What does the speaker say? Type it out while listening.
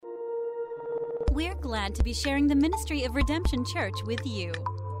We're glad to be sharing the ministry of Redemption Church with you.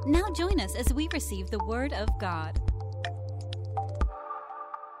 Now join us as we receive the Word of God.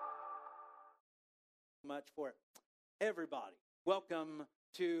 Much for it. Everybody, welcome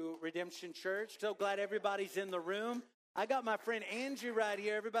to Redemption Church. So glad everybody's in the room. I got my friend Andrew right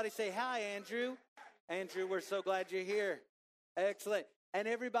here. Everybody say hi, Andrew. Andrew, we're so glad you're here. Excellent. And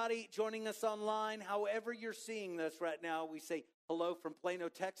everybody joining us online, however you're seeing this right now, we say hello from Plano,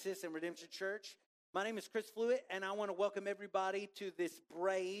 Texas and Redemption Church. My name is Chris Fluitt, and I want to welcome everybody to this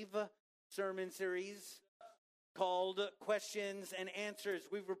brave sermon series called Questions and Answers.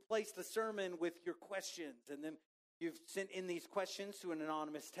 We've replaced the sermon with your questions, and then you've sent in these questions to an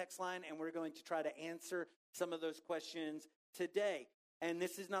anonymous text line, and we're going to try to answer some of those questions today. And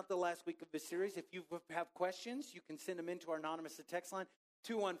this is not the last week of the series. If you have questions, you can send them into our anonymous text line,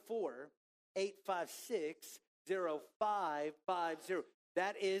 214-856-0550.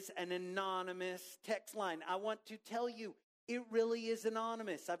 That is an anonymous text line. I want to tell you, it really is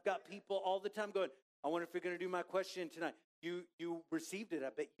anonymous. I've got people all the time going, I wonder if you're going to do my question tonight. You received it.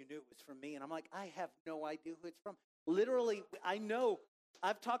 I bet you knew it was from me. And I'm like, I have no idea who it's from. Literally, I know.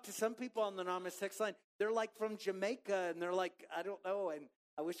 I've talked to some people on the anonymous text line. They're like from Jamaica, and they're like, I don't know. And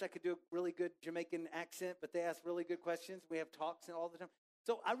I wish I could do a really good Jamaican accent, but they ask really good questions. We have talks all the time.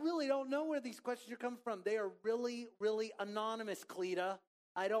 So I really don't know where these questions are coming from. They are really, really anonymous, Cleta.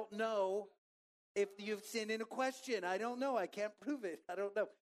 I don't know if you've sent in a question. I don't know. I can't prove it. I don't know.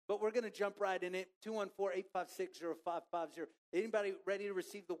 But we're going to jump right in it. 214-856-0550. Anybody ready to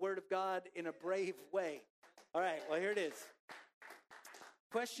receive the Word of God in a brave way? All right. Well, here it is.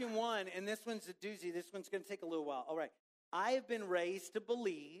 Question 1, and this one's a doozy. This one's going to take a little while. All right. I have been raised to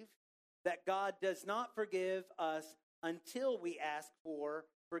believe that God does not forgive us until we ask for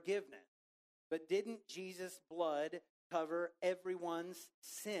forgiveness. But didn't Jesus' blood cover everyone's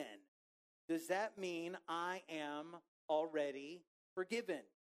sin? Does that mean I am already forgiven?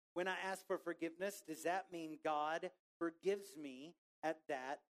 When I ask for forgiveness, does that mean God forgives me at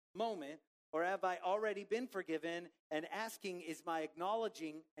that moment? Or have I already been forgiven, and asking is my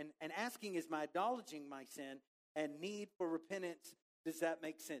acknowledging my sin and need for repentance? Does that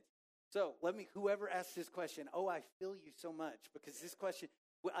make sense? So whoever asked this question, I feel you so much, because this question,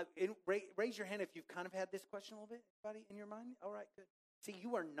 raise your hand if you've kind of had this question a little bit, everybody, in your mind. All right, good. See,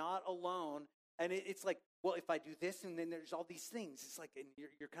 you are not alone. And it's like, well, if I do this, and then there's all these things. It's like, and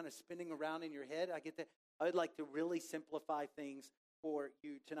you're kind of spinning around in your head. I get that. I would like to really simplify things for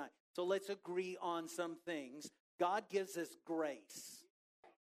you tonight. So let's agree on some things. God gives us grace.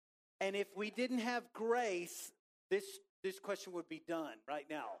 And if we didn't have grace, this question would be done right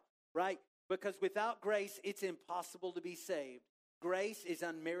now, right? Because without grace, it's impossible to be saved. Grace is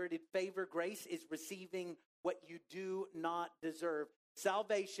unmerited favor. Grace is receiving what you do not deserve.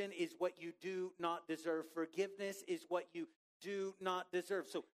 Salvation is what you do not deserve. Forgiveness is what you do not deserve.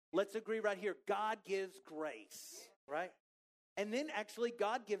 So let's agree right here. God gives grace, right? And then actually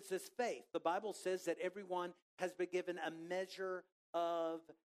God gives us faith. The Bible says that everyone has been given a measure of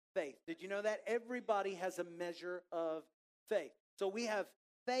faith. Did you know that? Everybody has a measure of faith. So we have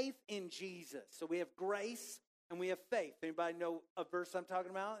faith in Jesus. So we have grace and we have faith. Anybody know a verse I'm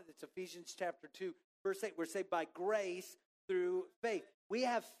talking about? It's Ephesians chapter 2, verse 8. We're saved by grace through faith. We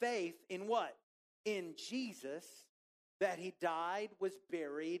have faith in what? In Jesus, that he died, was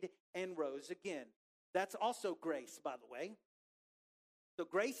buried, and rose again. That's also grace, by the way. So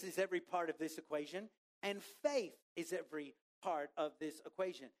grace is every part of this equation, and faith is every part of this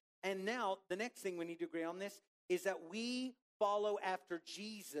equation. And now, the next thing we need to agree on this is that we follow after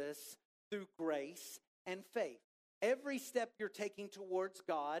Jesus through grace and faith. Every step you're taking towards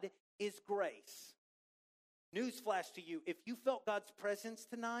God is grace. Newsflash to you, if you felt God's presence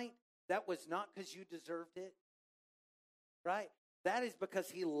tonight, that was not because you deserved it, right? That is because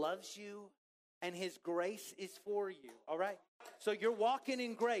he loves you and his grace is for you, all right? So you're walking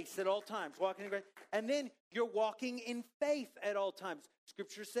in grace at all times, walking in grace. And then you're walking in faith at all times.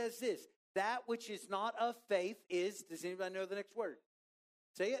 Scripture says this, that which is not of faith is, does anybody know the next word?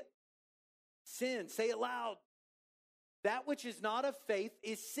 Say it. Sin. Say it loud. That which is not of faith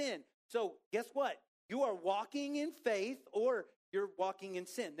is sin. So guess what? You are walking in faith or you're walking in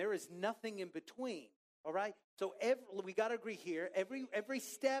sin. There is nothing in between, all right? So we got to agree here, every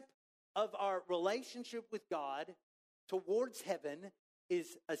step of our relationship with God towards heaven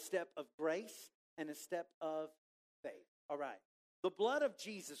is a step of grace and a step of faith, all right? The blood of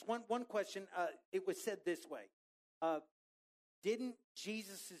Jesus, one question, it was said this way, didn't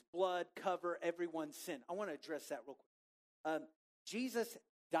Jesus' blood cover everyone's sin? I want to address that real quick. Jesus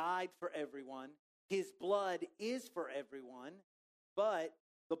died for everyone. His blood is for everyone, but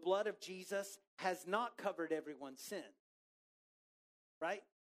the blood of Jesus has not covered everyone's sin. Right?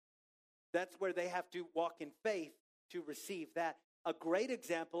 That's where they have to walk in faith to receive that. A great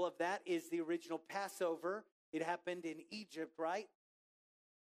example of that is the original Passover. It happened in Egypt, right?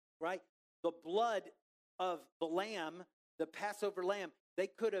 Right? The blood of the lamb, the Passover lamb, they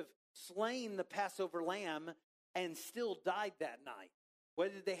could have slain the Passover lamb and still died that night.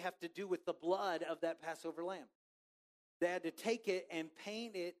 What did they have to do with the blood of that Passover lamb? They had to take it and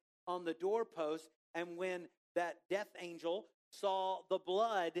paint it on the doorpost, and when that death angel saw the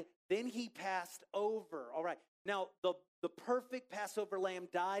blood, then he passed over. All right. Now, the perfect Passover lamb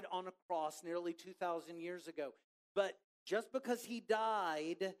died on a cross nearly 2,000 years ago. But just because he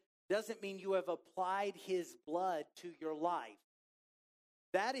died doesn't mean you have applied his blood to your life.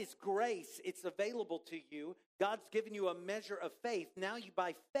 That is grace. It's available to you. God's given you a measure of faith. Now,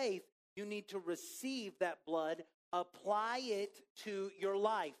 by faith, you need to receive that blood, apply it to your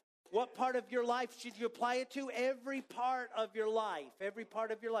life. What part of your life should you apply it to? Every part of your life. Every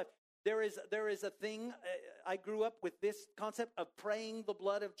part of your life. There is a thing, I grew up with this concept of praying the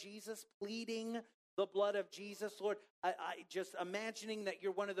blood of Jesus, pleading the blood of Jesus. Lord, I just imagining that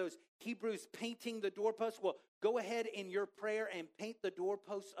you're one of those Hebrews painting the doorposts. Well, go ahead in your prayer and paint the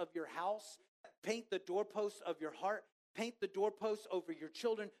doorposts of your house. Paint the doorposts of your heart. Paint the doorposts over your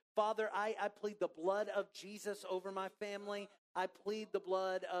children. Father, I plead the blood of Jesus over my family. I plead the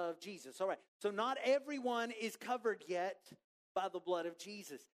blood of Jesus. All right. So not everyone is covered yet by the blood of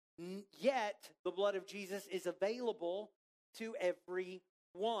Jesus. Yet the blood of Jesus is available to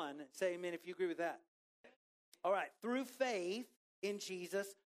everyone. Say amen if you agree with that. All right. Through faith in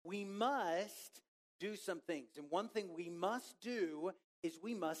Jesus, we must do some things. And one thing we must do is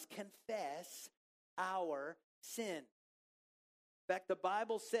we must confess our sin. In fact, the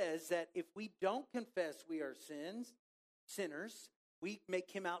Bible says that if we don't confess we are sinners, we make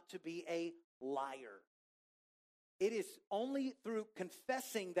him out to be a liar. It is only through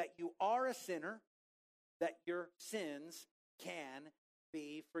confessing that you are a sinner that your sins can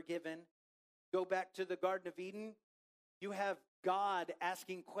be forgiven. Go back to the Garden of Eden. You have God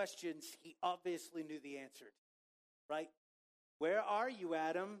asking questions he obviously knew the answer to, right? Where are you,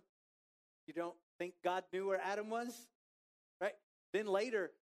 Adam? You don't think God knew where Adam was? Right? Then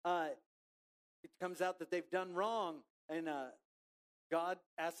later, it comes out that they've done wrong. And God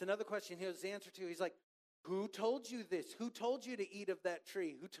asks another question he knows the answer to. He's like, who told you this? Who told you to eat of that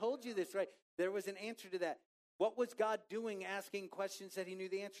tree? Who told you this, right? There was an answer to that. What was God doing asking questions that he knew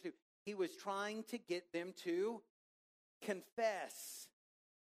the answer to? He was trying to get them to confess.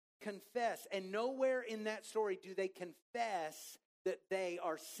 Confess. And nowhere in that story do they confess that they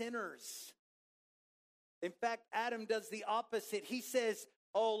are sinners. In fact, Adam does the opposite. He says,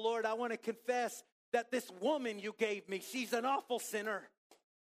 oh, Lord, I want to confess that this woman you gave me, she's an awful sinner.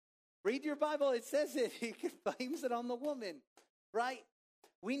 Read your Bible. It says it. He blames it on the woman, right?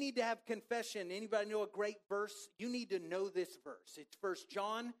 We need to have confession. Anybody know a great verse? You need to know this verse. It's 1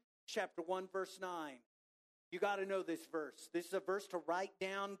 John chapter 1, verse 9. You got to know this verse. This is a verse to write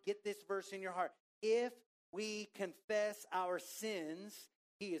down. Get this verse in your heart. If we confess our sins,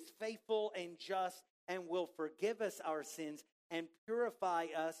 he is faithful and just and will forgive us our sins and purify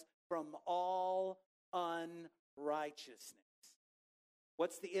us from all unrighteousness.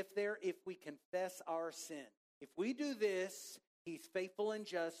 What's the if there? If we confess our sin. If we do this, he's faithful and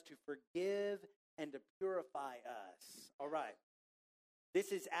just to forgive and to purify us. All right.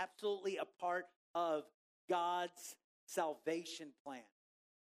 This is absolutely a part of God's salvation plan.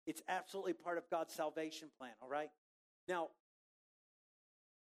 It's absolutely part of God's salvation plan, all right? Now,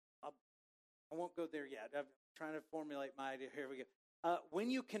 I won't go there yet. I'm trying to formulate my idea. Here we go.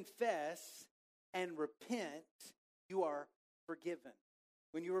 When you confess and repent, you are forgiven.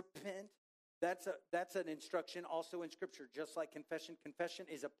 When you repent, that's an instruction also in Scripture, just like confession. Confession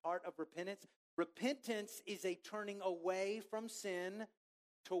is a part of repentance. Repentance is a turning away from sin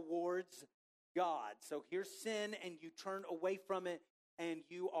towards God. So here's sin, and you turn away from it, and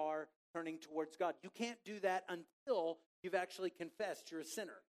you are turning towards God. You can't do that until you've actually confessed you're a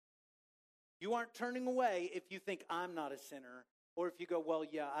sinner. You aren't turning away if you think I'm not a sinner, or if you go, well,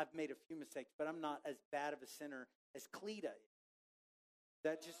 yeah, I've made a few mistakes, but I'm not as bad of a sinner as Cleta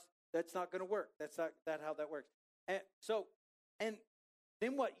is. That's not going to work. That's not how that works. And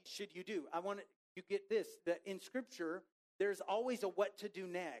then what should you do? You get this, that in Scripture, there's always a what to do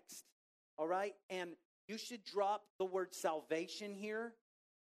next. All right? And you should drop the word salvation here.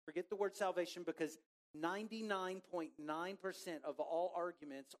 Forget the word salvation, because 99.9% of all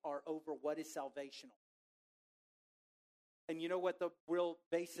arguments are over what is salvational. And you know what the real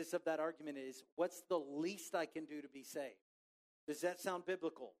basis of that argument is? What's the least I can do to be saved? Does that sound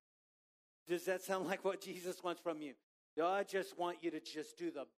biblical? Does that sound like what Jesus wants from you? I just want you to just do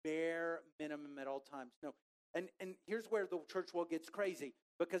the bare minimum at all times. No. And here's where the church world gets crazy,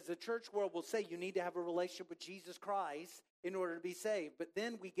 because the church world will say you need to have a relationship with Jesus Christ in order to be saved. But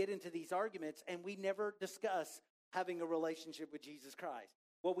then we get into these arguments and we never discuss having a relationship with Jesus Christ.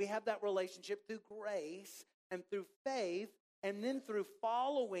 Well, we have that relationship through grace and through faith and then through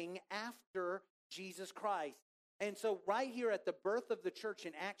following after Jesus Christ. And so right here at the birth of the church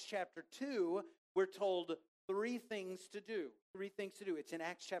in Acts chapter 2, we're told three things to do. Three things to do. It's in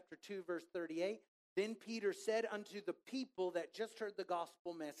Acts chapter 2, verse 38. Then Peter said unto the people that just heard the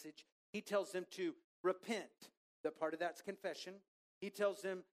gospel message, he tells them to repent. The part of that's confession. He tells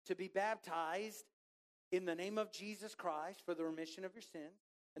them to be baptized in the name of Jesus Christ for the remission of your sins.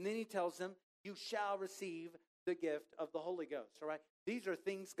 And then he tells them, you shall receive the gift of the Holy Ghost. All right? These are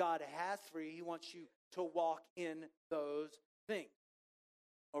things God has for you. He wants you to walk in those things.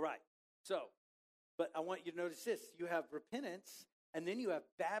 All right. So, but I want you to notice this. You have repentance, and then you have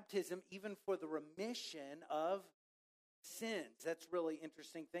baptism even for the remission of sins. That's a really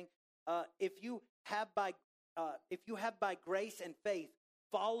interesting thing. If you have by grace and faith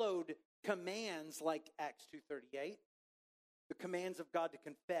followed commands like Acts 2:38, the commands of God to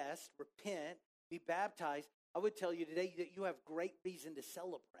confess, repent, be baptized, I would tell you today that you have great reason to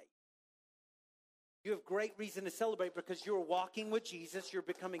celebrate. You have great reason to celebrate because you're walking with Jesus. You're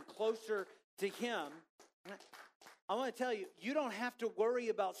becoming closer to Him. I want to tell you, you don't have to worry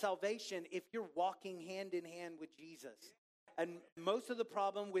about salvation if you're walking hand in hand with Jesus. And most of the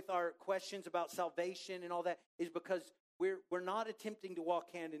problem with our questions about salvation and all that is because we're not attempting to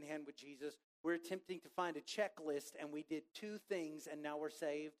walk hand in hand with Jesus. We're attempting to find a checklist, and we did two things, and now we're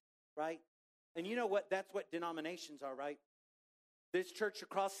saved, right? And you know what? That's what denominations are, right? This church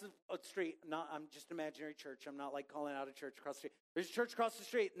across the street, I'm just imaginary church. I'm not like calling out a church across the street. There's a church across the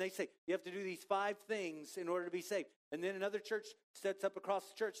street, and they say, you have to do these 5 things in order to be saved. And then another church sets up across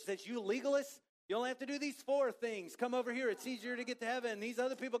the church and says, you legalists, you only have to do these 4 things. Come over here. It's easier to get to heaven. And these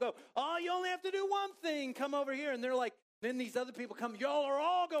other people go, oh, you only have to do 1 thing. Come over here. And they're like, then these other people come, y'all are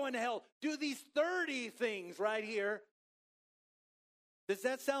all going to hell. Do these 30 things right here. Does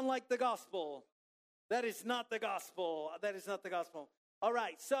that sound like the gospel? That is not the gospel. That is not the gospel. All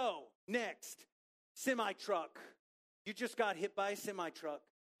right, so next, semi-truck. You just got hit by a semi-truck.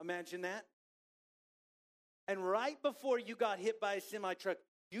 Imagine that. And right before you got hit by a semi-truck,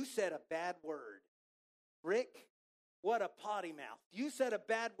 you said a bad word. Rick, what a potty mouth. You said a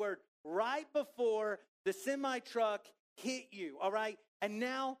bad word right before the semi-truck hit you, all right? And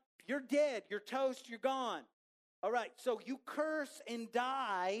now you're dead. You're toast. You're gone. All right, so you curse and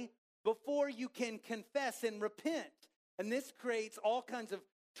die before you can confess and repent. And this creates all kinds of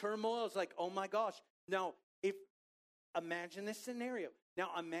turmoil. It's like, oh my gosh. Now, imagine this scenario. Now,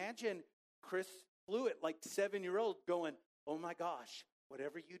 imagine Chris Fluitt, like 7-year-old, going, oh my gosh,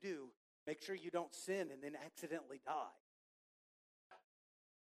 whatever you do, make sure you don't sin and then accidentally die.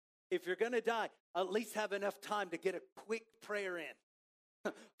 If you're going to die, at least have enough time to get a quick prayer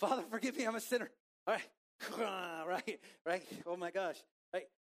in. Father, forgive me, I'm a sinner. All right, right. Oh my gosh. Right.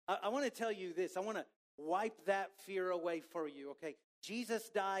 I want to tell you this. I want to wipe that fear away for you, okay? Jesus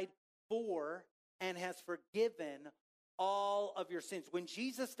died for and has forgiven all of your sins. When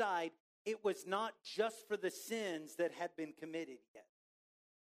Jesus died, it was not just for the sins that had been committed yet,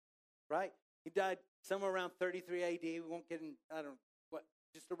 right? He died somewhere around 33 AD. We won't get in,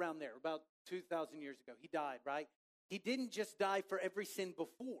 just around there, about 2,000 years ago. He died, right? He didn't just die for every sin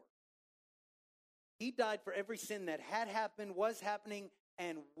before. He died for every sin that had happened, was happening,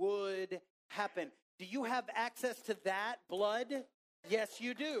 and would happen. Do you have access to that blood? Yes,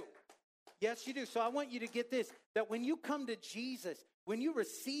 you do. Yes, you do. So I want you to get this, that when you come to Jesus, when you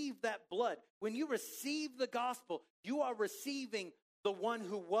receive that blood, when you receive the gospel, you are receiving the one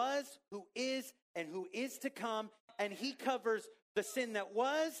who was, who is, and who is to come, and he covers the sin that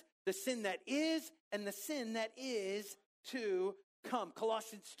was, the sin that is, and the sin that is to come.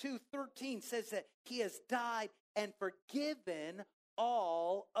 Colossians 2:13 says that he has died and forgiven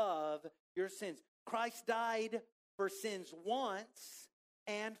all of your sins. Christ died for sins once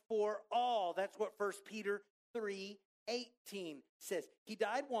and for all. That's what 1 Peter 3:18 says. He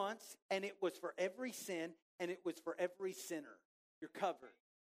died once, and it was for every sin, and it was for every sinner. You're covered.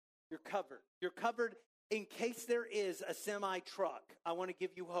 You're covered. You're covered in case there is a semi-truck. I want to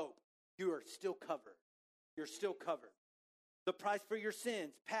give you hope. You are still covered. You're still covered. The price for your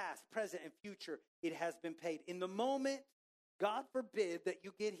sins, past, present, and future, it has been paid. In the moment, God forbid that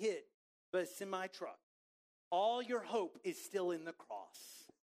you get hit by a semi-truck, all your hope is still in the cross.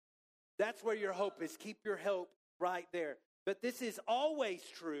 That's where your hope is. Keep your hope right there. But this is always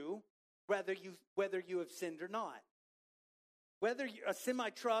true, whether you have sinned or not. Whether a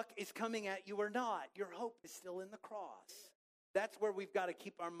semi-truck is coming at you or not, your hope is still in the cross. That's where we've got to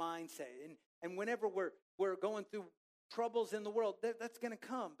keep our mindset. And whenever we're going through troubles in the world, that's going to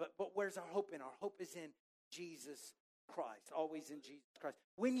come. But where's our hope in? Our hope is in Jesus Christ, always in Jesus Christ.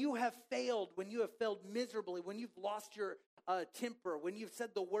 When you have failed miserably, when you've lost your temper, when you've said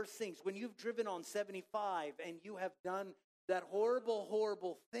the worst things, when you've driven on 75 and you have done that horrible,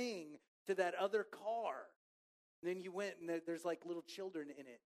 horrible thing to that other car, and then you went and there's like little children in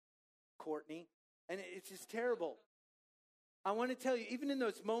it, Courtney, and it's just terrible. I want to tell you, even in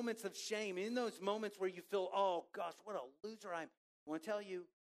those moments of shame, in those moments where you feel, oh gosh, what a loser I am, I want to tell you,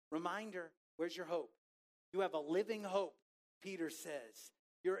 reminder, where's your hope? You have a living hope, Peter says.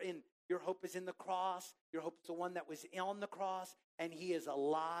 Your hope is in the cross. Your hope is the one that was on the cross, and he is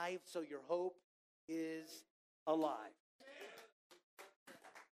alive, so your hope is alive.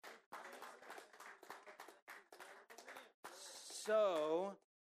 So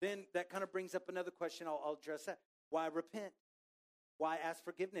then that kind of brings up another question. I'll address that. Why repent? Why ask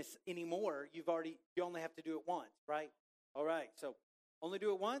forgiveness anymore? You only have to do it once, right? All right. So only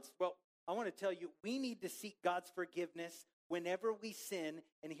do it once? Well, I want to tell you, we need to seek God's forgiveness whenever we sin,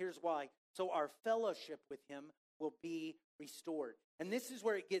 and here's why. So our fellowship with him will be restored. And this is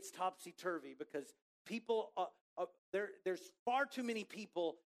where it gets topsy-turvy, because people, there's far too many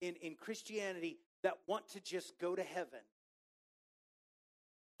people in Christianity that want to just go to heaven,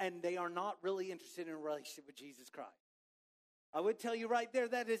 and they are not really interested in a relationship with Jesus Christ. I would tell you right there,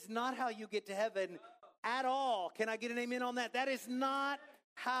 that is not how you get to heaven at all. Can I get an amen on that? That is not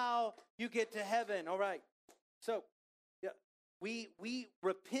how you get to heaven. All right. So yeah, we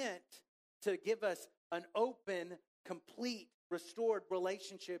repent to give us an open, complete, restored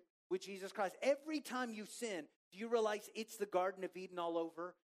relationship with Jesus Christ. Every time you sin, do you realize it's the Garden of Eden all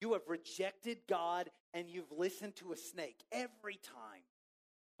over? You have rejected God and you've listened to a snake every time.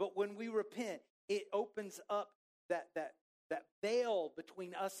 But when we repent, it opens up that veil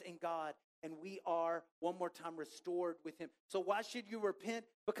between us and God, and we are one more time restored with him. So why should you repent?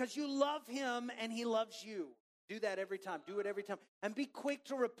 Because you love him and he loves you. Do that every time. Do it every time. And be quick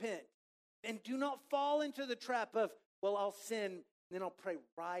to repent. And do not fall into the trap of, well, I'll sin, and then I'll pray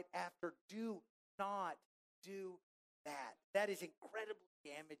right after. Do not do that. That is incredibly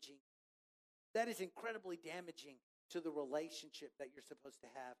damaging. That is incredibly damaging to the relationship that you're supposed to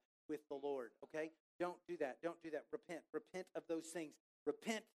have with the Lord, okay? Don't do that. Don't do that. Repent. Repent of those things.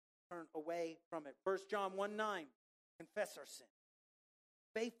 Repent. Turn away from it. 1 John 1:9, confess our sin.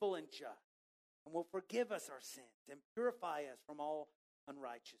 Faithful and just, and will forgive us our sins and purify us from all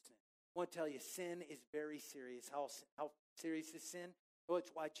unrighteousness. I want to tell you, sin is very serious. How serious is sin? Well,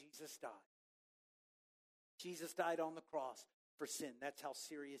 it's why Jesus died. Jesus died on the cross for sin. That's how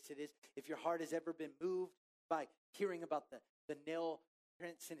serious it is. If your heart has ever been moved by hearing about the nail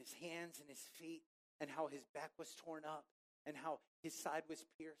prints in his hands and his feet, and how his back was torn up, and how his side was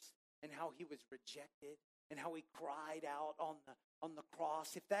pierced, and how he was rejected, and how he cried out on the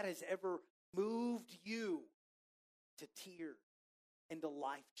cross, if that has ever moved you to tears and to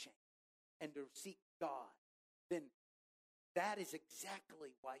life change and to seek God, then that is exactly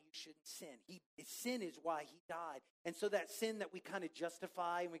why you shouldn't sin. Sin is why he died. And so that sin that we kind of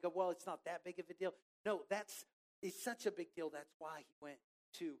justify and we go, well, it's not that big of a deal. No, it's such a big deal. That's why he went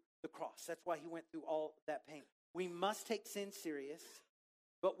to the cross. That's why he went through all that pain. We must take sin serious,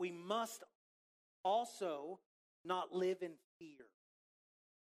 but we must also not live in fear,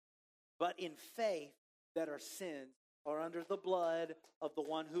 but in faith that our sins are under the blood of the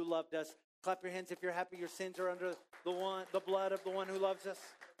one who loved us. Clap your hands if you're happy your sins are under the blood of the one who loves us.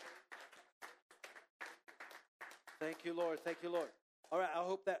 Thank you, Lord. Thank you, Lord. All right, I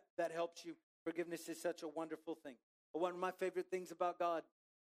hope that helps you. Forgiveness is such a wonderful thing. But one of my favorite things about God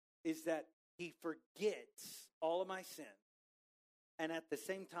is that he forgets all of my sins, and at the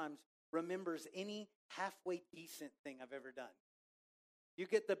same time remembers any halfway decent thing I've ever done. You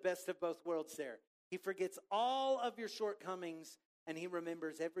get the best of both worlds there. He forgets all of your shortcomings, and he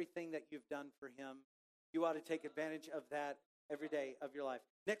remembers everything that you've done for him. You ought to take advantage of that every day of your life.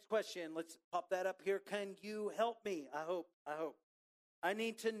 Next question, let's pop that up here. Can you help me? I hope. I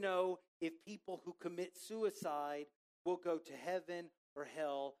need to know if people who commit suicide will go to heaven or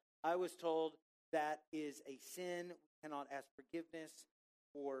hell. I was told that is a sin. We cannot ask forgiveness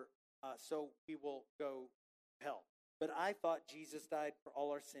for, so we will go to hell. But I thought Jesus died for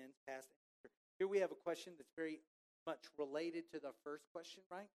all our sins, past and future. Here we have a question that's very much related to the first question,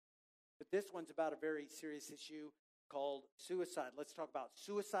 right? But this one's about a very serious issue called suicide. Let's talk about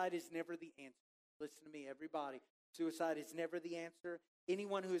suicide is never the answer. Listen to me, everybody. Suicide is never the answer.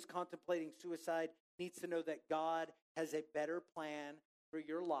 Anyone who is contemplating suicide needs to know that God has a better plan for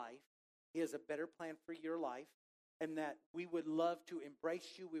your life. He has a better plan for your life, and that we would love to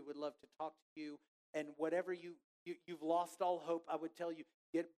embrace you. We would love to talk to you. And whatever you've lost all hope, I would tell you,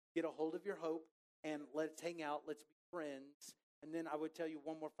 get a hold of your hope and let's hang out. Let's be friends. And then I would tell you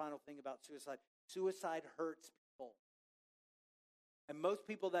one more final thing about suicide. Suicide hurts people. And most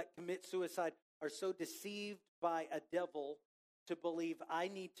people that commit suicide are so deceived by a devil to believe I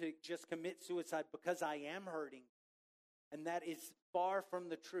need to just commit suicide because I am hurting. And that is far from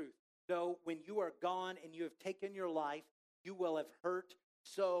the truth. No, when you are gone and you have taken your life, you will have hurt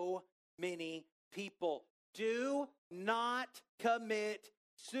so many people. Do not commit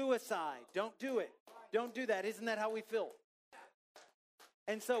suicide. Don't do it. Don't do that. Isn't that how we feel?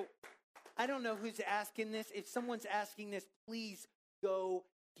 And so, I don't know who's asking this. If someone's asking this, please go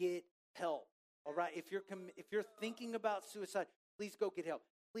get help. All right? If you're thinking about suicide, please go get help.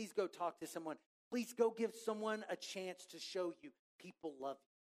 Please go talk to someone. Please go give someone a chance to show you people love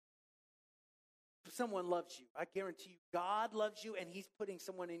you. Someone loves you. I guarantee you, God loves you, and He's putting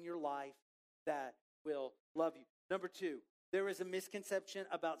someone in your life that will love you. Number 2, there is a misconception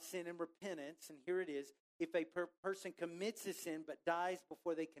about sin and repentance, and here it is. If a person commits a sin but dies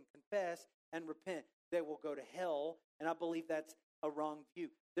before they can confess and repent, they will go to hell, and I believe that's a wrong view.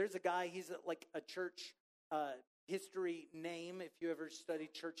 There's a guy, he's like a church history name. If you ever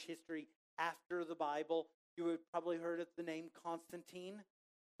studied church history after the Bible, you would probably heard of the name Constantine.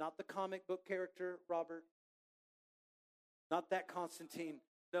 Not the comic book character, Robert. Not that Constantine.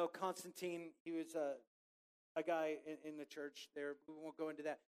 No, Constantine, he was a guy in the church there. We won't go into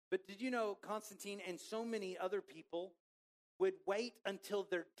that. But did you know Constantine and so many other people would wait until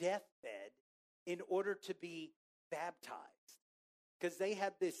their deathbed in order to be baptized? Because they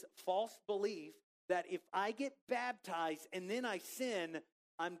had this false belief that if I get baptized and then I sin,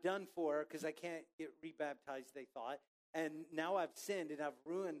 I'm done for because I can't get rebaptized, they thought. And now I've sinned and I've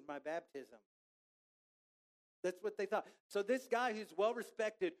ruined my baptism. That's what they thought. So this guy who's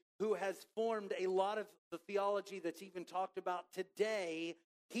well-respected, who has formed a lot of the theology that's even talked about today,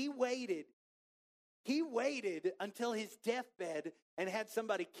 he waited until his deathbed and had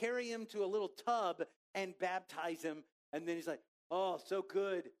somebody carry him to a little tub and baptize him. And then he's like, oh, so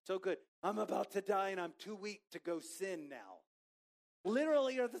good, so good. I'm about to die and I'm too weak to go sin now.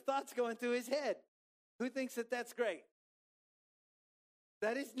 Literally are the thoughts going through his head. Who thinks that that's great?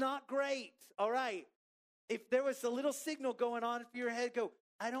 That is not great. All right. If there was a little signal going on for your head, go,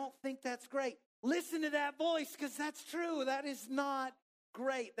 I don't think that's great. Listen to that voice because that's true. That is not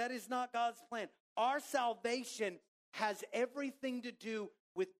great. That is not God's plan. Our salvation has everything to do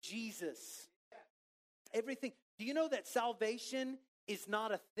with Jesus. Everything. Do you know that salvation is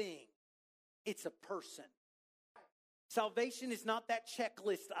not a thing? It's a person. Salvation is not that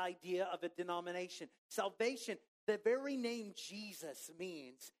checklist idea of a denomination. Salvation, the very name Jesus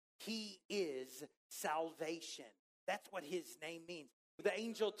means He is salvation. That's what His name means. The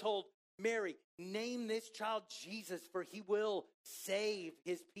angel told Mary, name this child Jesus, for He will save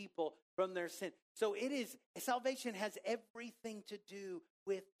His people from their sin. So salvation has everything to do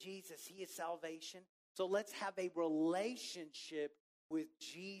with Jesus. He is salvation. So let's have a relationship with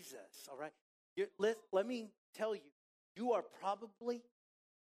Jesus, all right? Let me tell you, you are probably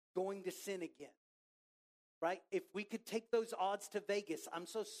going to sin again, right? If we could take those odds to Vegas, I'm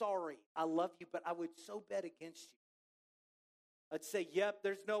so sorry. I love you, but I would so bet against you. I'd say, yep,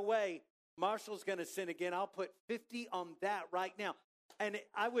 there's no way Marshall's going to sin again. I'll put 50 on that right now. And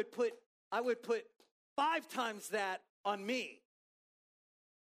I would put 5 times that on me.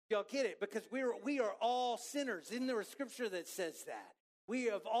 Y'all get it? Because we are all sinners. Isn't there a scripture that says that? We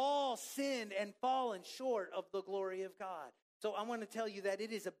have all sinned and fallen short of the glory of God. So I want to tell you that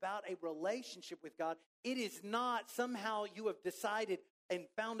it is about a relationship with God. It is not somehow you have decided and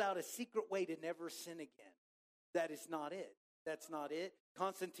found out a secret way to never sin again. That is not it. That's not it.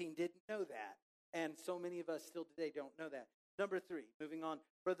 Constantine didn't know that. And so many of us still today don't know that. Number 3, moving on.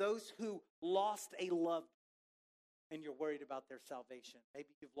 For those who lost a loved one and you're worried about their salvation. Maybe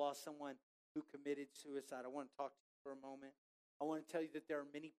you've lost someone who committed suicide. I want to talk to you for a moment. I want to tell you that there are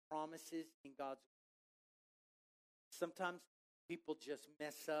many promises in God's word. Sometimes people just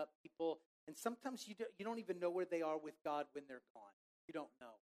mess up. And sometimes you don't even know where they are with God when they're gone. You don't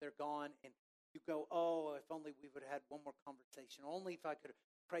know. They're gone, and you go, oh, if only we would have had one more conversation. Only if I could have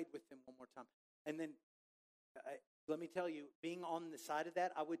prayed with them one more time. And then, let me tell you, being on the side of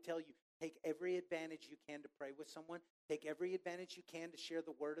that, I would tell you, take every advantage you can to pray with someone. Take every advantage you can to share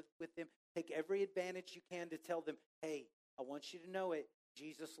the word with them. Take every advantage you can to tell them, hey, I want you to know it.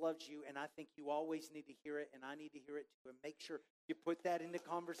 Jesus loves you, and I think you always need to hear it, and I need to hear it too. And make sure you put that into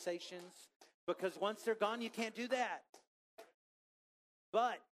conversations, because once they're gone, you can't do that.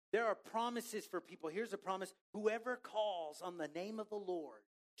 But there are promises for people. Here's a promise. Whoever calls on the name of the Lord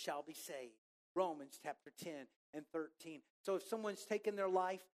shall be saved. Romans chapter 10 and 13. So if someone's taken their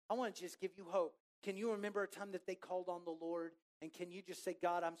life, I want to just give you hope. Can you remember a time that they called on the Lord? And can you just say,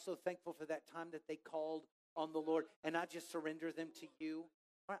 God, I'm so thankful for that time that they called on the Lord, and I just surrender them to you?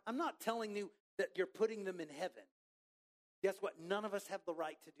 All right? I'm not telling you that you're putting them in heaven. Guess what? None of us have the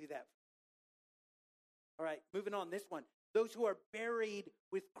right to do that. All right, moving on. This one. Those who are buried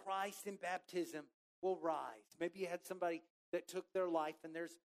with Christ in baptism will rise. Maybe you had somebody that took their life, and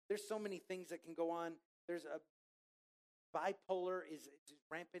there's so many things that can go on. There's a bipolar is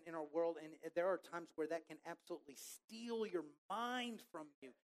rampant in our world, and there are times where that can absolutely steal your mind from you.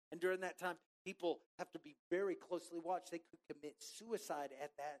 And during that time, people have to be very closely watched. They could commit suicide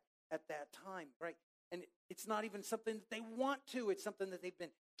at that time, right? And it's not even something that they want to. It's something that they've been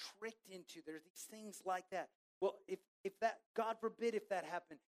tricked into. There's these things like that. Well, if that, God forbid, if that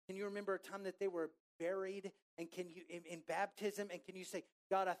happened, can you remember a time that they were buried, and can you in baptism, and can you say,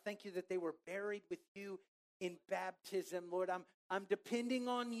 God, I thank you that they were buried with you in baptism, Lord. I'm depending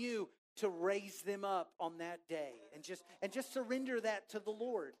on you to raise them up on that day, and just surrender that to the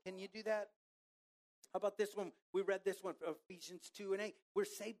Lord. Can you do that? How about this one? We read this one, Ephesians 2 and 8. We're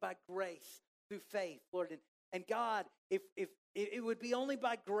saved by grace through faith, Lord. And God, if it would be only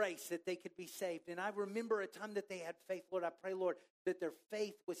by grace that they could be saved. And I remember a time that they had faith, Lord. I pray, Lord, that their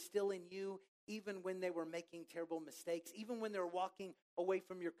faith was still in you, even when they were making terrible mistakes, even when they were walking away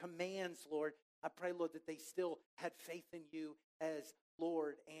from your commands, Lord. I pray, Lord, that they still had faith in you as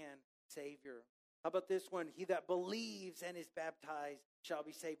Lord and Savior. How about this one? He that believes and is baptized shall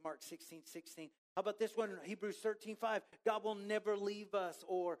be saved. Mark 16:16. How about this one? Hebrews 13:5. God will never leave us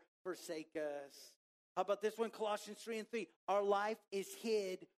or forsake us. How about this one? Colossians 3 and 3. Our life is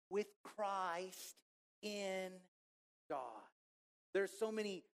hid with Christ in God. There's so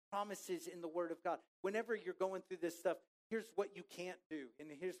many promises in the Word of God. Whenever you're going through this stuff, here's what you can't do, and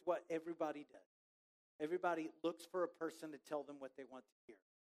here's what everybody does. Everybody looks for a person to tell them what they want to hear.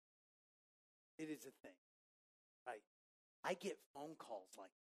 It is a thing, right? I get phone calls like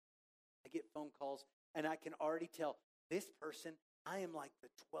that. I get phone calls, and I can already tell this person, I am like the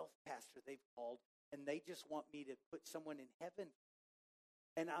 12th pastor they've called, and they just want me to put someone in heaven.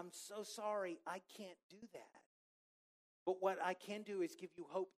 And I'm so sorry, I can't do that. But what I can do is give you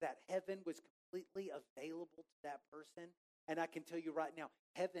hope that heaven was completely available to that person. And I can tell you right now,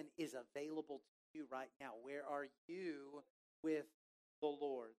 heaven is available to you right now. Where are you with the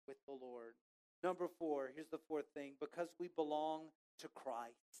Lord? With the Lord. Number 4, here's the fourth thing. Because we belong to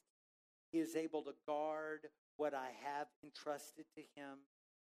Christ, He is able to guard what I have entrusted to Him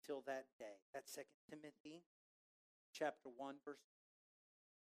till that day. That's 2 Timothy chapter 1, verse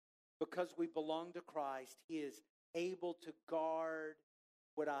 2. Because we belong to Christ, He is able to guard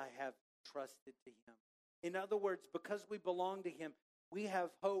what I have trusted to Him. In other words, because we belong to Him, we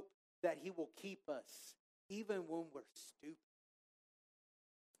have hope that He will keep us even when we're stupid,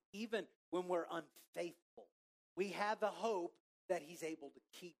 even when we're unfaithful. We have a hope that He's able to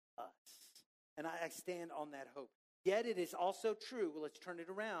keep us. And I stand on that hope. Yet it is also true, let's turn it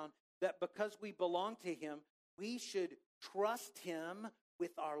around, that because we belong to Him, we should trust Him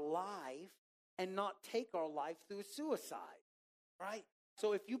with our life and not take our life through suicide, right?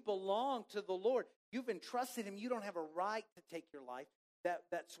 So if you belong to the Lord, you've entrusted Him, you don't have a right to take your life.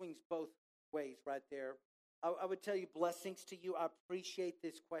 That swings both ways right there. I would tell you, blessings to you. I appreciate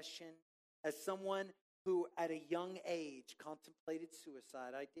this question. As someone who at a young age contemplated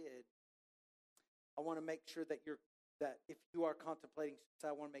suicide, I did. I want to make sure that if you are contemplating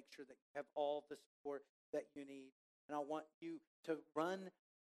suicide, I want to make sure that you have all the support that you need. And I want you to run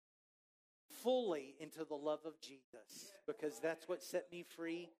fully into the love of Jesus, because that's what set me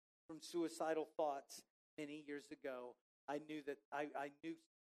free from suicidal thoughts many years ago. I knew that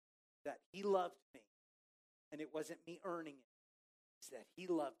that He loved me, and it wasn't me earning it. It's that He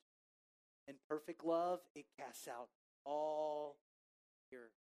loved me. And perfect love, it casts out all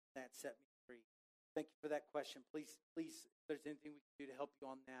fear. That set me free. Thank you for that question. Please, if there's anything we can do to help you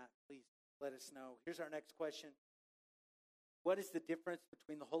on that, please let us know. Here's our next question. What is the difference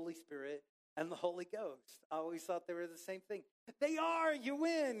between the Holy Spirit and the Holy Ghost? I always thought they were the same thing. They are. You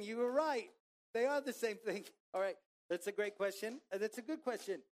win. You were right. They are the same thing. All right. That's a great question. That's a good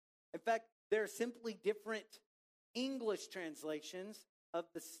question. In fact, there are simply different English translations of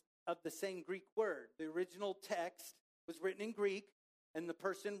the same Greek word. The original text was written in Greek, and the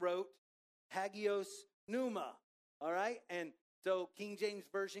person wrote Hagios Pneuma. All right? And So King James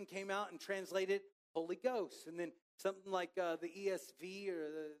Version came out and translated Holy Ghost. And then something like the ESV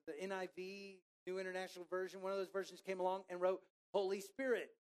or the NIV, New International Version, one of those versions came along and wrote Holy Spirit.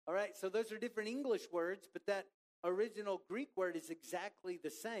 All right, so those are different English words, but that original Greek word is exactly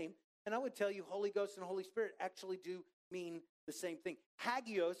the same. And I would tell you Holy Ghost and Holy Spirit actually do mean the same thing.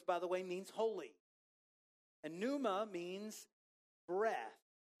 Hagios, by the way, means holy. And pneuma means breath,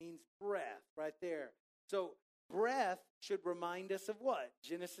 right there. So breath should remind us of what?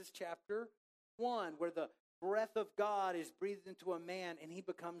 Genesis chapter 1, where the breath of God is breathed into a man and he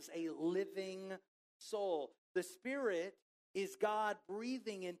becomes a living soul. The Spirit is God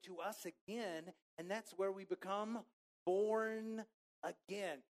breathing into us again, and that's where we become born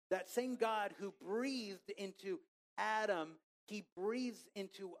again. That same God who breathed into Adam, he breathes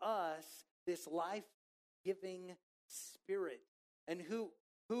into us this life-giving Spirit. And who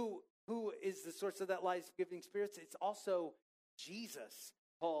is the source of that life-giving Spirit? It's also Jesus,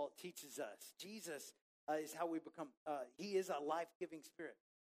 Paul teaches us. Jesus is how we become, he is a life-giving Spirit.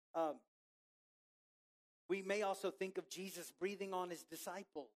 We may also think of Jesus breathing on his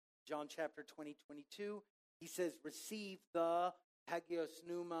disciples. John chapter 20:22, he says, receive the hagios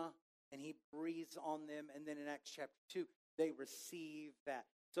pneuma, and he breathes on them. And then in Acts chapter 2, they receive that.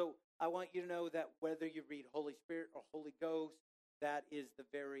 So I want you to know that whether you read Holy Spirit or Holy Ghost, that is the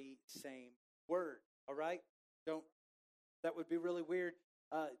very same word, all right? That would be really weird.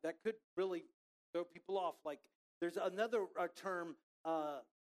 That could really throw people off. Like there's another term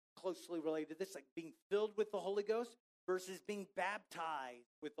closely related to this, like being filled with the Holy Ghost versus being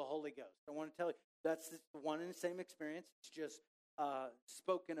baptized with the Holy Ghost. I want to tell you, that's the one and the same experience. It's just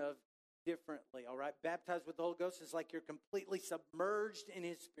spoken of differently, all right? Baptized with the Holy Ghost is like you're completely submerged in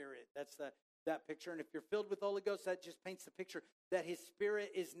his Spirit. That's that picture. And if you're filled with the Holy Ghost, that just paints the picture that his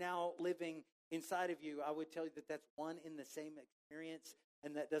Spirit is now living inside of you. I would tell you that that's one in the same experience,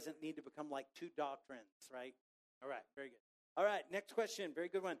 and that doesn't need to become like two doctrines, right? All right, very good. All right, next question, very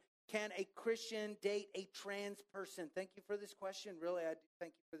good one. Can a Christian date a trans person? Thank you for this question. Really, I do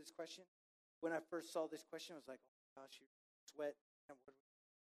thank you for this question. When I first saw this question, I was like, oh my gosh, you sweat.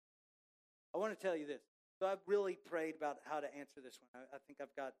 I want to tell you this. So I've really prayed about how to answer this one. I think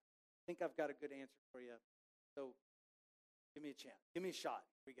I've got a good answer for you. So give me a chance. Give me a shot.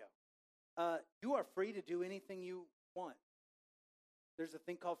 Here we go. You are free to do anything you want. There's a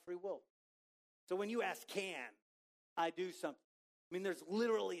thing called free will. So when you ask, can I do something? I mean, there's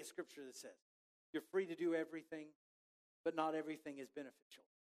literally a scripture that says you're free to do everything, but not everything is beneficial.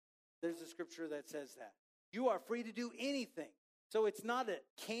 There's a scripture that says that. You are free to do anything. So it's not a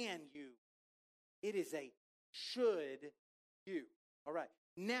can you. It is a should you. All right.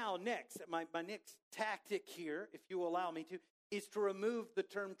 Now, next, my next tactic here, if you allow me to, is to remove the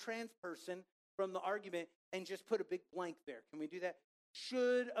term trans person from the argument and just put a big blank there. Can we do that?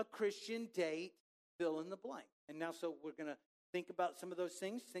 Should a Christian date fill in the blank? And now, so we're going to think about some of those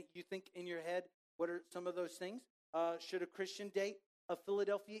things. You think in your head, what are some of those things? Should a Christian date a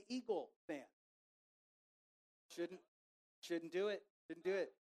Philadelphia Eagle fan? Shouldn't do it. Shouldn't do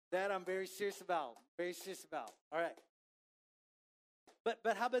it. That I'm very serious about. Very serious about. All right.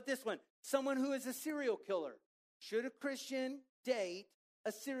 But how about this one? Someone who is a serial killer. Should a Christian date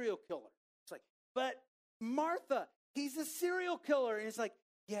a serial killer? It's like, but Martha, he's a serial killer. And it's like,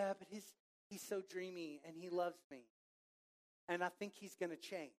 yeah, but he's so dreamy and he loves me. And I think he's going to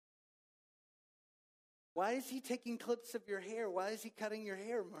change. Why is he taking clips of your hair? Why is he cutting your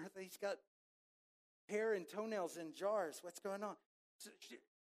hair, Martha? He's got hair and toenails in jars. What's going on? So,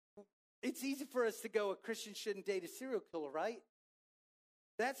 it's easy for us to go, a Christian shouldn't date a serial killer, right?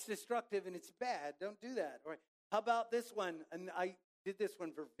 That's destructive and it's bad. Don't do that. All right. How about this one? And I did this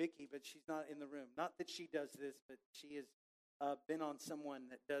one for Vicky, but she's not in the room. Not that she does this, but she has been on someone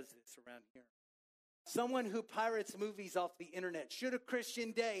that does this around here. Someone who pirates movies off the internet. Should a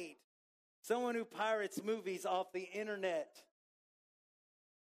Christian date someone who pirates movies off the internet?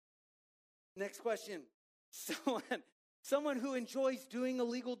 Next question. Someone who enjoys doing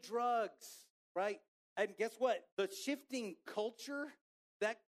illegal drugs, right? And guess what? The shifting culture,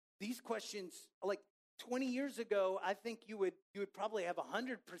 that these questions, like 20 years ago, I think you would probably have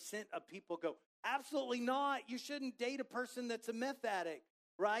 100% of people go, absolutely not. You shouldn't date a person that's a meth addict,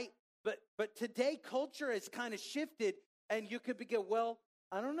 right? But today culture has kind of shifted, and you could go, well,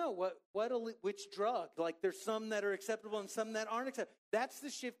 I don't know which drug. Like there's some that are acceptable and some that aren't acceptable. That's the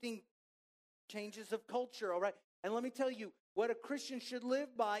shifting changes of culture, all right? And let me tell you, what a Christian should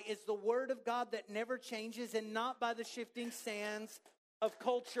live by is the word of God that never changes and not by the shifting sands of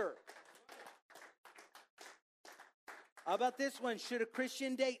culture. How about this one? Should a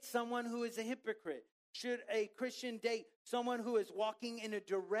Christian date someone who is a hypocrite? Should a Christian date someone who is walking in a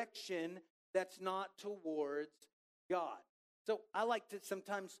direction that's not towards God? So I like to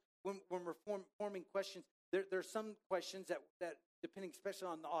sometimes, when we're forming questions, there's some questions that depending especially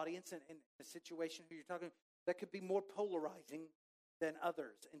on the audience and the situation who you're talking to, that could be more polarizing than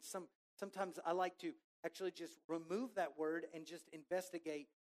others. And sometimes I like to actually just remove that word and just investigate,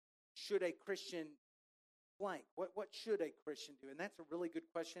 should a Christian blank? What should a Christian do? And that's a really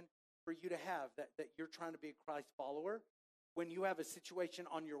good question for you to have, that you're trying to be a Christ follower. When you have a situation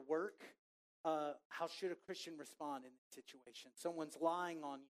on your work, how should a Christian respond in that situation? Someone's lying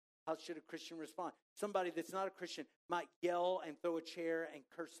on you. How should a Christian respond? Somebody that's not a Christian might yell and throw a chair and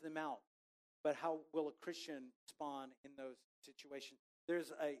curse them out. But how will a Christian respond in those situations?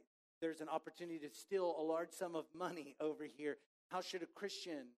 There's an opportunity to steal a large sum of money over here. How should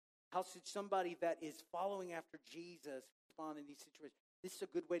somebody that is following after Jesus respond in these situations? This is a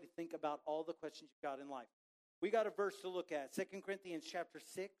good way to think about all the questions you've got in life. We got a verse to look at, 2 Corinthians chapter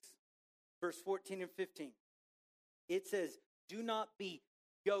 6, verse 14 and 15. It says, do not be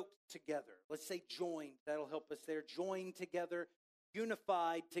yoked together. Let's say joined. That'll help us there. Joined together,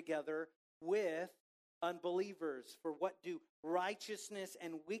 unified together with unbelievers. For what do righteousness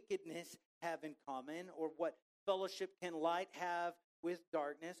and wickedness have in common? Or what fellowship can light have with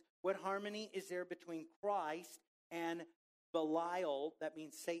darkness? What harmony is there between Christ and Belial? That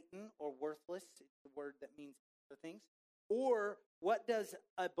means Satan, or worthless. It's the word that means the things. Or what does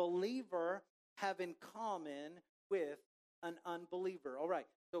a believer have in common with an unbeliever? All right,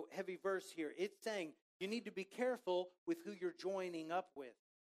 so heavy verse here. It's saying you need to be careful with who you're joining up with.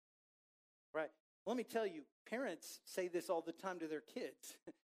 Right? Let me tell you, parents say this all the time to their kids.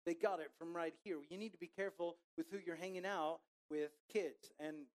 They got it from right here. You need to be careful with who you're hanging out with, kids.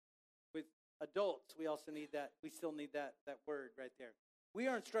 And with adults, we also need that. We still need that word right there. We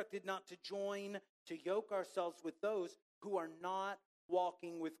are instructed not to join, to yoke ourselves with those who are not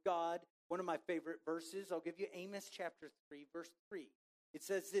walking with God. One of my favorite verses, I'll give you Amos chapter 3, verse 3. It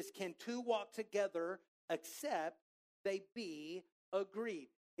says this, can two walk together except they be agreed?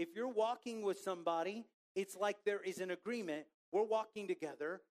 If you're walking with somebody, it's like there is an agreement. We're walking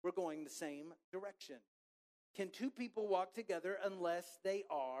together. We're going the same direction. Can two people walk together unless they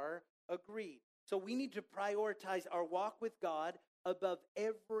are agreed? So we need to prioritize our walk with God above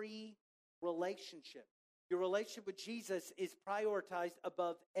every relationship. Your relationship with Jesus is prioritized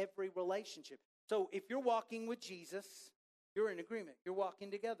above every relationship. So if you're walking with Jesus, you're in agreement. You're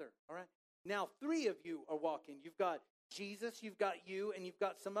walking together, all right? Now, 3 of you are walking. You've got Jesus, you've got you, and you've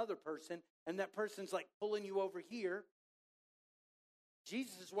got some other person, and that person's like pulling you over here.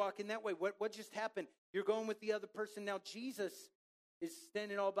 Jesus is walking that way. What just happened? You're going with the other person. Now Jesus is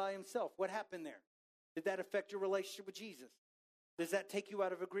standing all by himself. What happened there? Did that affect your relationship with Jesus? Does that take you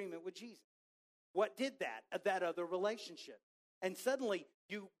out of agreement with Jesus? What did that other relationship? And suddenly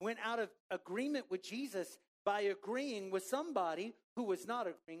you went out of agreement with Jesus by agreeing with somebody who was not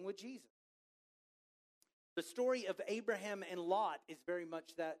agreeing with Jesus. The story of Abraham and Lot is very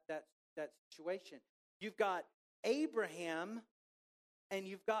much that situation. You've got Abraham and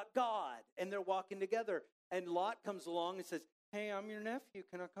you've got God, and they're walking together. And Lot comes along and says, hey, I'm your nephew.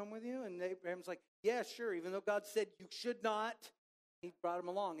 Can I come with you? And Abraham's like, yeah, sure. Even though God said you should not, he brought him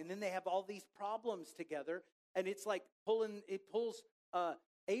along. And then they have all these problems together. And it's like it pulls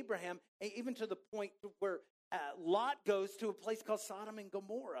Abraham, even to the point where Lot goes to a place called Sodom and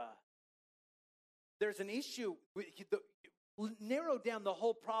Gomorrah. There's an issue. Narrow down the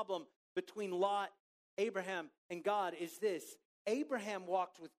whole problem between Lot, Abraham, and God is this. Abraham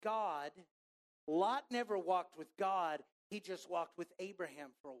walked with God. Lot never walked with God. He just walked with Abraham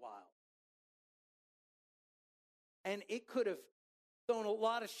for a while. And it could have thrown a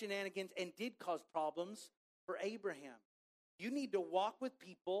lot of shenanigans and did cause problems for Abraham. You need to walk with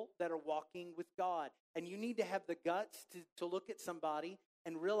people that are walking with God. And you need to have the guts to look at somebody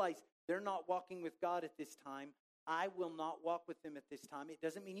and realize they're not walking with God at this time. I will not walk with them at this time. It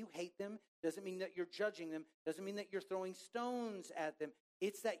doesn't mean you hate them. Doesn't mean that you're judging them. Doesn't mean that you're throwing stones at them.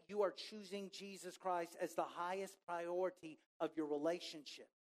 It's that you are choosing Jesus Christ as the highest priority of your relationship.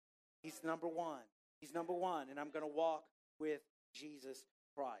 He's number one. He's number one. And I'm going to walk with Jesus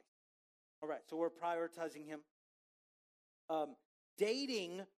Christ. All right, so we're prioritizing him.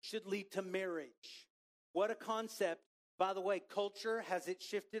 Dating should lead to marriage. What a concept. By the way, culture, has it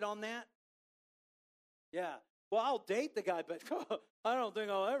shifted on that? Yeah. Well, I'll date the guy, but I don't think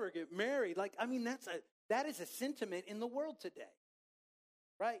I'll ever get married. That is a sentiment in the world today.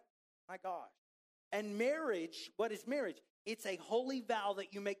 Right? My gosh. And marriage, what is marriage? It's a holy vow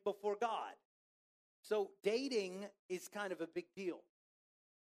that you make before God. So dating is kind of a big deal.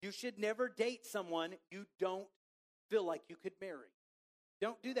 You should never date someone you don't feel like you could marry.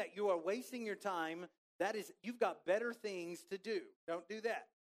 Don't do that. You are wasting your time. You've got better things to do. Don't do that.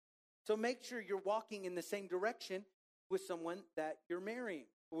 So make sure you're walking in the same direction with someone that you're marrying,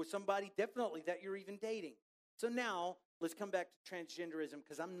 or with somebody definitely that you're even dating. So now let's come back to transgenderism,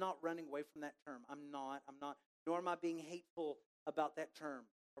 because I'm not running away from that term. I'm not, nor am I being hateful about that term,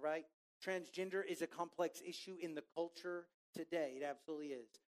 all right? Transgender is a complex issue in the culture today. It absolutely is.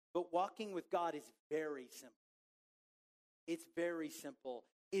 But walking with God is very simple. It's very simple.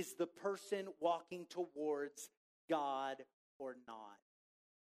 Is the person walking towards God or not?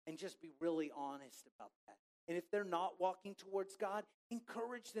 And just be really honest about that. And if they're not walking towards God,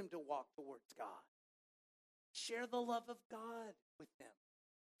 encourage them to walk towards God. Share the love of God with them.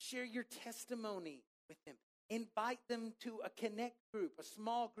 Share your testimony with them. Invite them to a connect group, a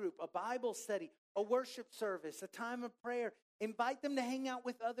small group, a Bible study, a worship service, a time of prayer. Invite them to hang out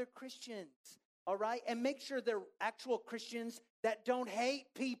with other Christians, all right? And make sure they're actual Christians that don't hate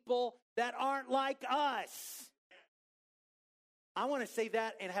people that aren't like us. I want to say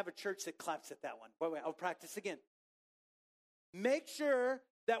that and have a church that claps at that one. Wait, I'll practice again. Make sure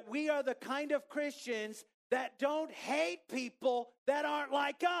that we are the kind of Christians that don't hate people that aren't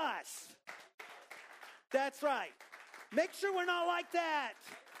like us. That's right. Make sure we're not like that.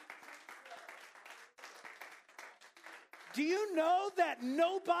 Do you know that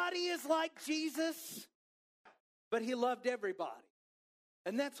nobody is like Jesus? But he loved everybody.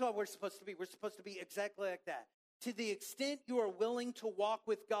 And that's what we're supposed to be. We're supposed to be exactly like that. To the extent you are willing to walk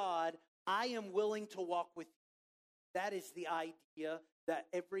with God, I am willing to walk with you. That is the idea that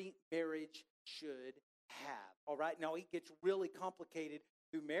every marriage should have. All right? Now, it gets really complicated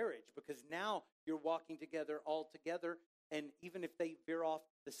through marriage, because now you're walking together all together. And even if they veer off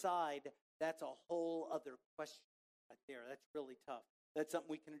the side, that's a whole other question right there. That's really tough. That's something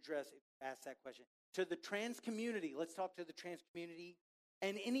we can address if you ask that question. To the trans community, let's talk to the trans community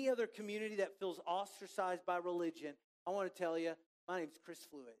and any other community that feels ostracized by religion. I want to tell you, my name's Chris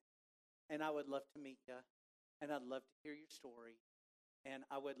Fluid, and I would love to meet you, and I'd love to hear your story, and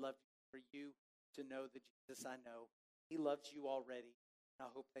I would love for you to know the Jesus I know. He loves you already. I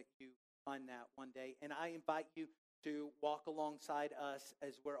hope that you find that one day. And I invite you to walk alongside us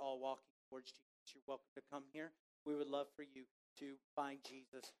as we're all walking towards Jesus. You're welcome to come here. We would love for you to find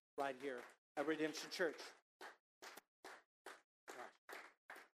Jesus right here at Redemption Church.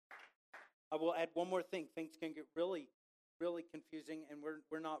 I will add one more thing. Things can get really, really confusing, and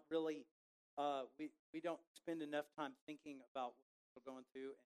we're not really, we don't spend enough time thinking about what people are going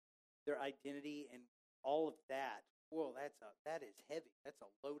through and their identity and all of that. Whoa, that is heavy. That's a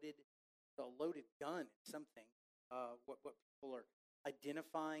loaded gun. Something. What people are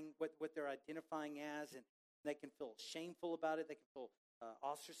identifying, what they're identifying as, and they can feel shameful about it. They can feel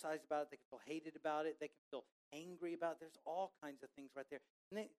ostracized about it. They can feel hated about it. They can feel angry about it. There's all kinds of things right there.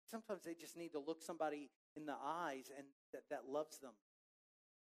 And sometimes they just need to look somebody in the eyes and that loves them.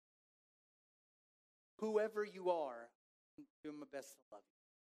 Whoever you are, I'm doing my best to love you.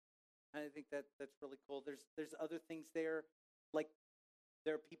 I think that's really cool. There's other things there, like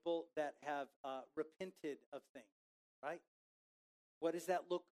there are people that have repented of things, right? What does that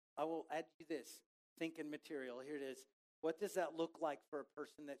look? I will add you this thinking material. Here it is. What does that look like for a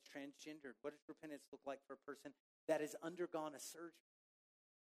person that's transgendered? What does repentance look like for a person that has undergone a surgery?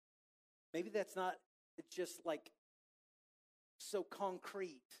 Maybe that's not just like so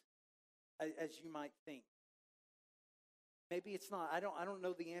concrete as you might think. Maybe it's not. I don't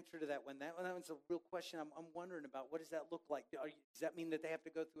know the answer to that one. That one's a real question. I'm wondering about. What does that look like? Does that mean that they have to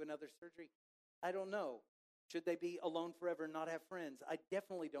go through another surgery? I don't know. Should they be alone forever and not have friends? I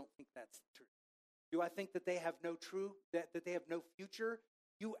definitely don't think that's true. Do I think that they have that they have no future?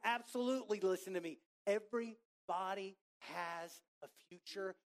 You absolutely, listen to me. Everybody has a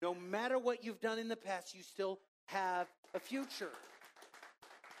future. No matter what you've done in the past, you still have a future.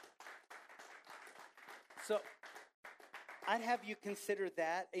 So I'd have you consider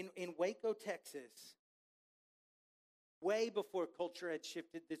that. In Waco, Texas, way before culture had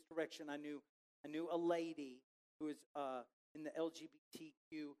shifted this direction, I knew a lady who was in the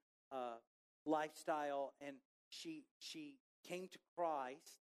LGBTQ lifestyle, and she came to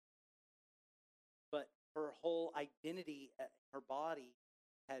Christ, but her whole identity, her body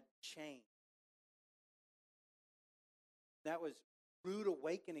had changed. That was rude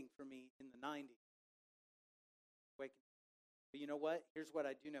awakening for me in the 90s. But you know what? Here's what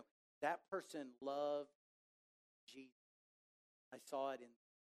I do know. That person loved Jesus. I saw it,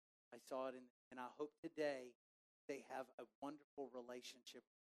 and I hope today they have a wonderful relationship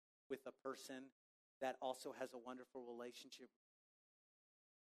with a person that also has a wonderful relationship.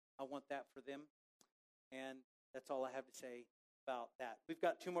 I want that for them. And that's all I have to say about that. We've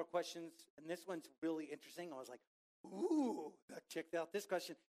got 2 more questions, and this one's really interesting. I was like, ooh, check out this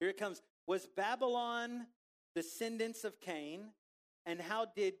question. Here it comes. Was Babylon descendants of Cain, and how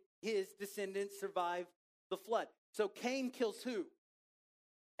did his descendants survive the flood? So Cain kills who?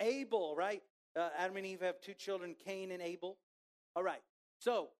 Abel, right? Adam and Eve have 2 children, Cain and Abel. All right.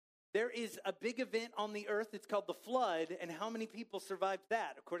 So there is a big event on the earth. It's called the flood. And how many people survived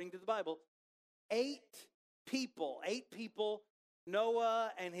that, according to the Bible? 8 people. 8 people.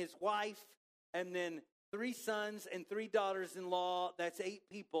 Noah and his wife, and then 3 sons and 3 daughters-in-law. That's 8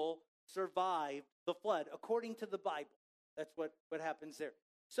 people survived the flood, according to the Bible. That's what happens there.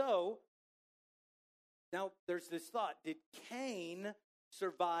 So now there's this thought. Did Cain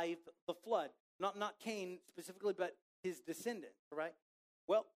survive the flood? Not Cain specifically, but his descendants, right?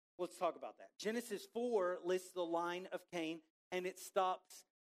 Well, let's talk about that. Genesis 4 lists the line of Cain, and it stops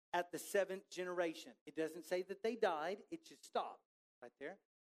at the 7th generation. It doesn't say that they died. It just stops right there.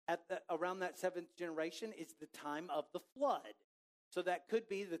 Around that 7th generation is the time of the flood. So that could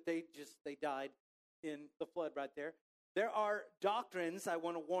be that they died in the flood right there. There are doctrines I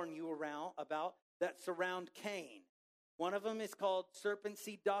want to warn you about that surround Cain. One of them is called serpent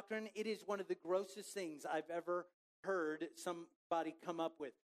seed doctrine. It is one of the grossest things I've ever heard somebody come up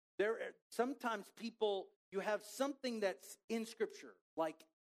with. Sometimes you have something that's in Scripture, like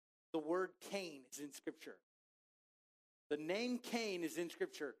the word Cain is in Scripture. The name Cain is in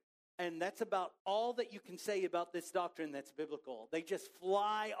Scripture. And that's about all that you can say about this doctrine that's biblical. They just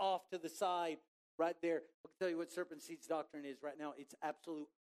fly off to the side right there. I can tell you what serpent seeds doctrine is right now. It's absolute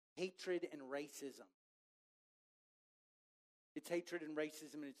hatred and racism. It's hatred and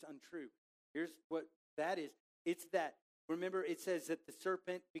racism, and it's untrue. Here's what that is. It's that, remember, it says that the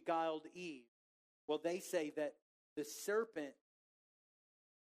serpent beguiled Eve. Well, they say that the serpent,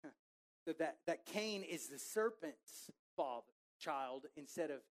 that Cain is the serpent's child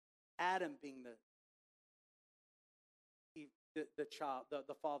instead of Adam being the child,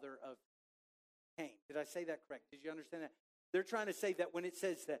 the father of Cain. Did I say that correct? Did you understand that? They're trying to say that when it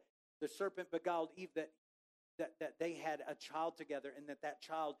says that the serpent beguiled Eve, that they had a child together, and that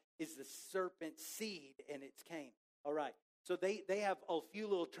child is the serpent's seed, and it's Cain. All right. So they have a few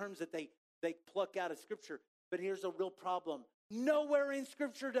little terms that they pluck out of Scripture. But here's a real problem. Nowhere in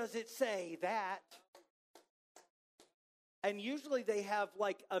Scripture does it say that. And usually they have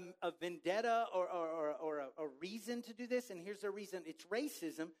like a vendetta or a reason to do this. And here's the reason. It's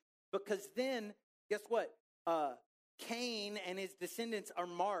racism. Because then, guess what? Cain and his descendants are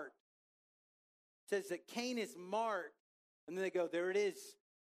marked. It says that Cain is marked. And then they go, there it is.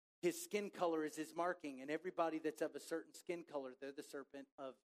 His skin color is his marking. And everybody that's of a certain skin color, they're the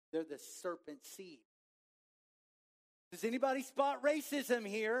serpent seed. Does anybody spot racism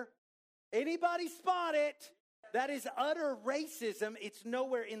here? Anybody spot it? That is utter racism. It's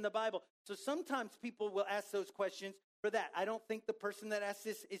nowhere in the Bible. So sometimes people will ask those questions for that. I don't think the person that asked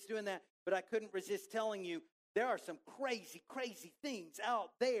this is doing that, but I couldn't resist telling you there are some crazy, crazy things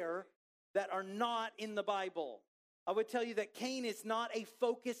out there that are not in the Bible. I would tell you that Cain is not a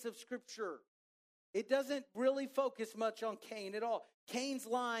focus of Scripture. It doesn't really focus much on Cain at all. Cain's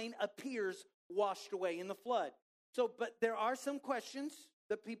line appears washed away in the flood. But there are some questions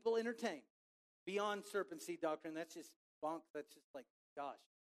that people entertain. Beyond serpent seed doctrine, that's just bonk. That's just like, gosh,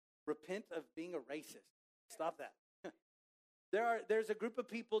 repent of being a racist. Stop that. There's a group of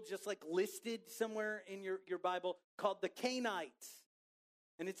people just like listed somewhere in your Bible called the Cainites.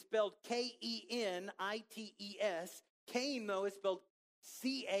 And it's spelled K-E-N-I-T-E-S. Cain, though, is spelled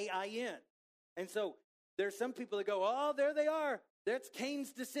C-A-I-N. And so there's some people that go, oh, there they are. That's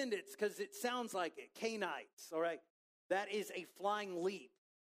Cain's descendants because it sounds like it. Cainites, all right? That is a flying leap.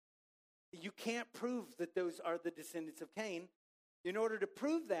 You can't prove that those are the descendants of Cain. In order to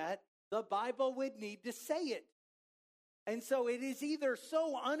prove that, the Bible would need to say it. And so it is either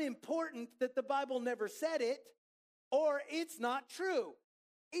so unimportant that the Bible never said it, or it's not true.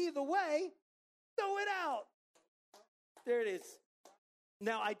 Either way, throw it out. There it is.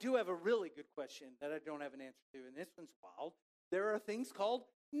 Now, I do have a really good question that I don't have an answer to, and this one's wild. There are things called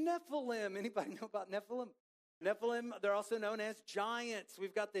Nephilim. Anybody know about Nephilim? Nephilim, they're also known as giants.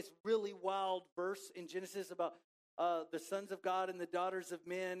 We've got this really wild verse in Genesis about the sons of God and the daughters of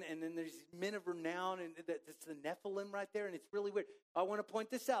men, and then there's men of renown, and it's the Nephilim right there, and it's really weird. I want to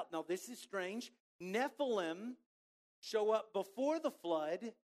point this out. Now, this is strange. Nephilim show up before the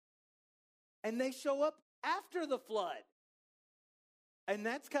flood, and they show up after the flood. And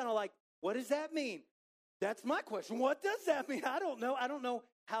that's kind of like, what does that mean? That's my question. What does that mean? I don't know. I don't know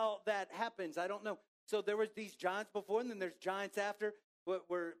how that happens. I don't know. So there was these giants before, and then there's giants after.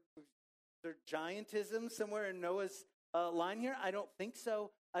 Were there giantism somewhere in Noah's line here? I don't think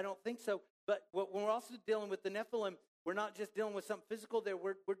so. But when we're also dealing with the Nephilim, we're not just dealing with something physical there.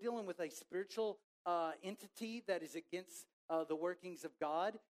 We're dealing with a spiritual entity that is against the workings of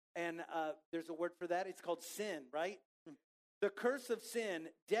God. And there's a word for that. It's called sin, right? The curse of sin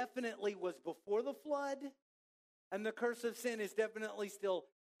definitely was before the flood. And the curse of sin is definitely still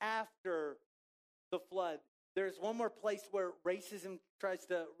after the flood. There's one more place where racism tries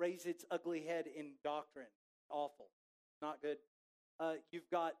to raise its ugly head in doctrine. Awful. Not good. You've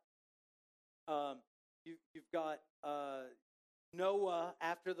got Noah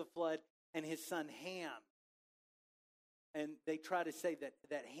after the flood and his son Ham. And they try to say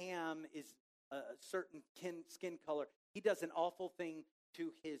that Ham is a certain skin color. He does an awful thing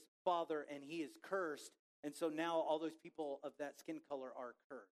to his father, and he is cursed. And so now all those people of that skin color are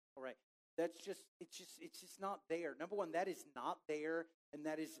cursed. All right. It's just not there. Number one, that is not there, and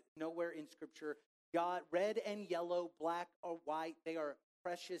that is nowhere in Scripture. God, red and yellow, black or white, they are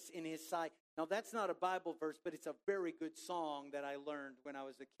precious in His sight. Now, that's not a Bible verse, but it's a very good song that I learned when I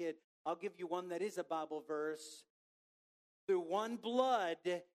was a kid. I'll give you one that is a Bible verse. Through one blood,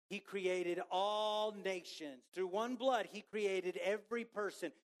 He created all nations. Through one blood, He created every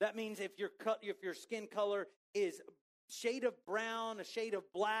person. That means if your skin color is shade of brown, a shade of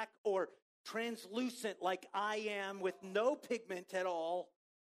black, or translucent like I am with no pigment at all,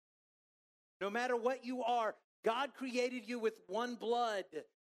 no matter what you are, God created you with one blood.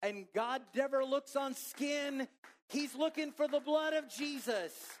 And God never looks on skin. He's looking for the blood of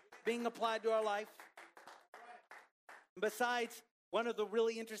Jesus being applied to our life. Besides, one of the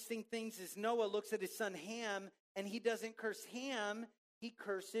really interesting things is Noah looks at his son Ham, and he doesn't curse Ham. He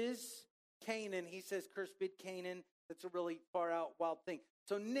curses Canaan. He says, "Cursed be Canaan." That's a really far out, wild thing.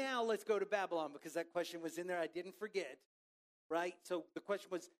 So now let's go to Babylon, because that question was in there. I didn't forget, right? So the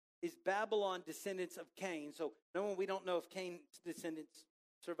question was, is Babylon descendants of Cain? So no, we don't know if Cain's descendants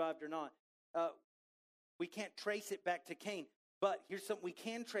survived or not. We can't trace it back to Cain. But here's something we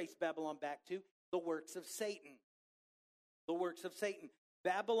can trace Babylon back to: the works of Satan. The works of Satan.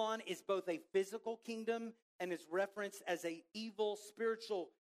 Babylon is both a physical kingdom and is referenced as an evil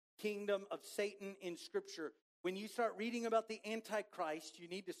spiritual kingdom of Satan in Scripture. When you start reading about the Antichrist, you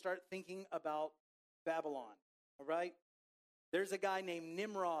need to start thinking about Babylon, all right? There's a guy named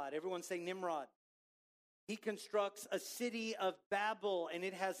Nimrod. Everyone say Nimrod. He constructs a city of Babel, and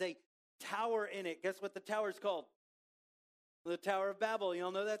it has a tower in it. Guess what the tower is called? The Tower of Babel. You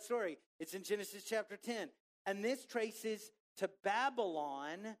all know that story. It's in Genesis chapter 10. And this traces to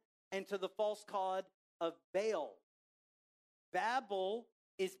Babylon and to the false god of Baal. Babel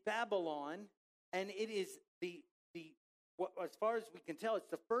is Babylon, and it is as far as we can tell, it's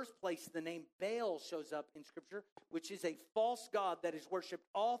the first place the name Baal shows up in Scripture, which is a false god that is worshipped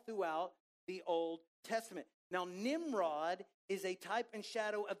all throughout the Old Testament. Now, Nimrod is a type and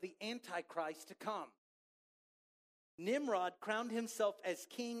shadow of the Antichrist to come. Nimrod crowned himself as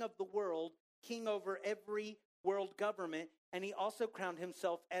king of the world, king over every world government, and he also crowned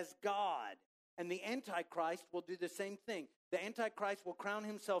himself as God. And the Antichrist will do the same thing. The Antichrist will crown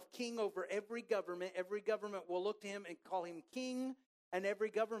himself king over every government. Every government will look to him and call him king, and every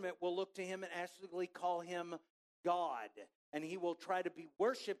government will look to him and actually call him God. And he will try to be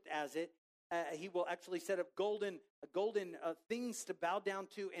worshipped as it. He will actually set up golden things to bow down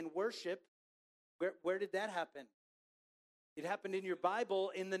to and worship. Where did that happen? It happened in your Bible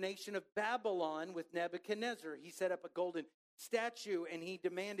in the nation of Babylon with Nebuchadnezzar. He set up a golden statue, and he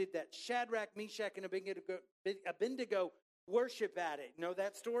demanded that Shadrach, Meshach, and Abednego worship at it. Know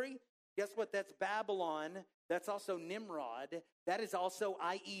that story? Guess what? That's Babylon. That's also Nimrod. That is also,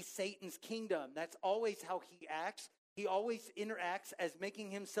 i.e., Satan's kingdom. That's always how he acts. He always interacts as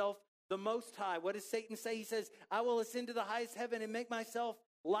making himself the Most High. What does Satan say? He says, "I will ascend to the highest heaven and make myself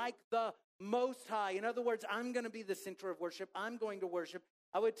like the Most High." In other words, I'm going to be the center of worship. I'm going to worship.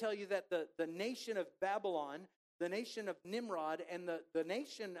 I would tell you that the nation of Babylon, the nation of Nimrod, and the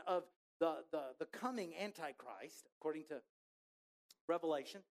nation of the coming Antichrist, according to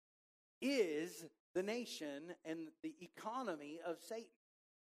Revelation, is the nation and the economy of Satan.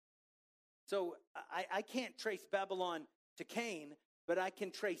 So I can't trace Babylon to Cain, but I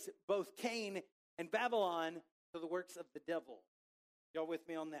can trace both Cain and Babylon to the works of the devil. Y'all with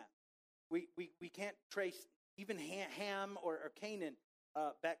me on that? We can't trace even Ham or Canaan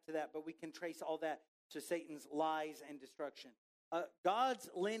back to that, but we can trace all that to Satan's lies and destruction. God's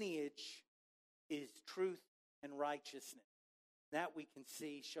lineage is truth and righteousness. That we can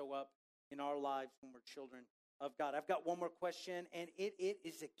see show up in our lives when we're children of God. I've got one more question, and it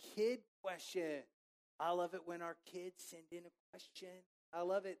is a kid question. I love it when our kids send in a question. I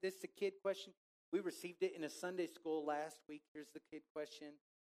love it. This is a kid question. We received it in a Sunday school last week. Here's the kid question.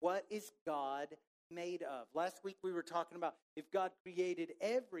 What is God made of? Last week we were talking about if God created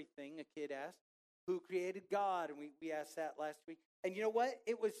everything, a kid asked, who created God? And we asked that last week. And you know what?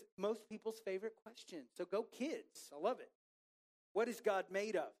 It was most people's favorite question. So go kids. I love it. What is God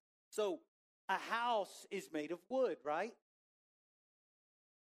made of? So a house is made of wood, right?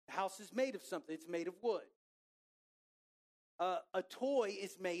 A house is made of something. It's made of wood. A toy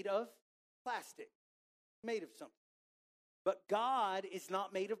is made of plastic, made of something. But God is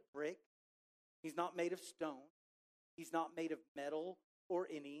not made of brick. He's not made of stone. He's not made of metal or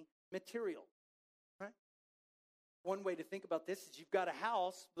any material. Right? One way to think about this is you've got a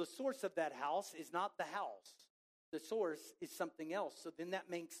house. The source of that house is not the house. The source is something else. So then that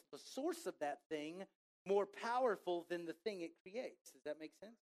makes the source of that thing more powerful than the thing it creates. Does that make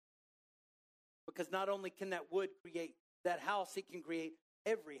sense? Because not only can that wood create that house, it can create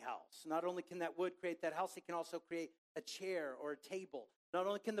every house. Not only can that wood create that house, it can also create a chair or a table. Not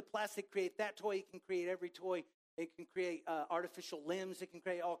only can the plastic create that toy, it can create every toy. It can create artificial limbs. It can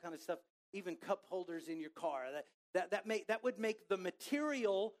create all kinds of stuff, even cup holders in your car. That would make the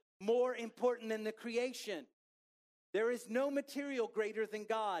material more important than the creation. There is no material greater than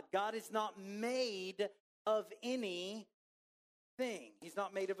God. God is not made of anything. He's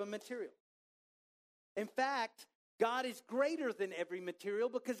not made of a material. In fact, God is greater than every material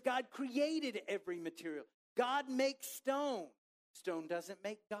because God created every material. God makes stone. Stone doesn't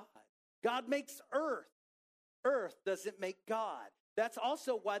make God. God makes earth. Earth doesn't make God. That's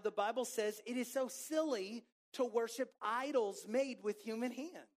also why the Bible says it is so silly to worship idols made with human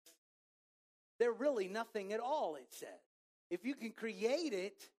hands. They're really nothing at all, it says. If you can create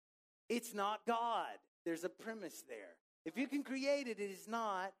it, it's not God. There's a premise there. If you can create it, it is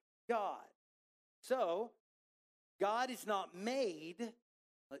not God. So, God is not made,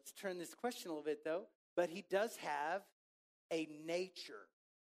 let's turn this question a little bit though, but he does have a nature.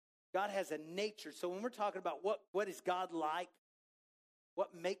 God has a nature. So when we're talking about what is God like,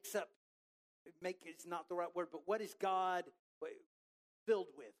 what makes up, it's not the right word, but what is God filled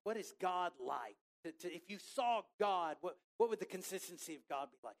with? What is God like? If you saw God, what would the consistency of God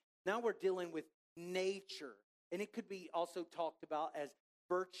be like? Now we're dealing with nature. And it could be also talked about as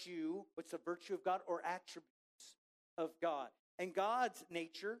virtue. What's the virtue of God? Or attributes of God. And God's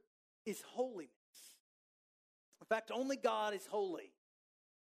nature is holiness. In fact, only God is holy.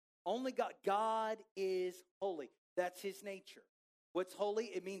 Only God. God is holy. That's his nature. What's holy?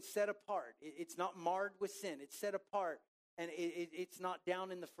 It means set apart. It's not marred with sin. It's set apart. And it's not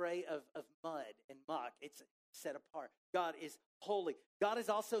down in the fray of mud and muck. It's set apart. God is holy. God is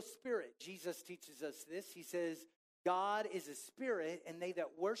also spirit. Jesus teaches us this. He says, God is a spirit, and they that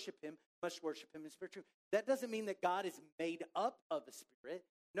worship him must worship him in spirit truth. That doesn't mean that God is made up of a spirit.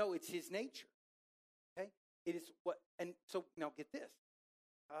 No, it's his nature. Okay? It is what, and so now get this.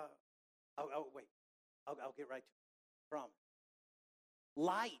 Wait. I'll get right to it. Promise.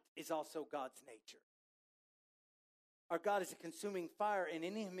 Light is also God's nature. Our God is a consuming fire, and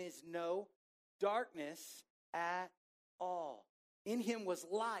in him is no darkness at all. In him was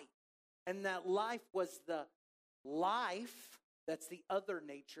light, and that life was the life. That's the other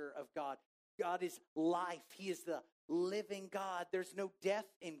nature of God. God is life. He is the living God. There's no death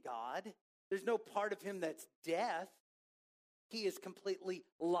in God. There's no part of him that's death. He is completely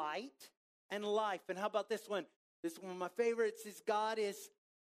light and life. And how about this one? This is one of my favorites. Is God is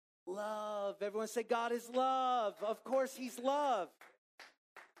love. Everyone say God is love. Of course he's love.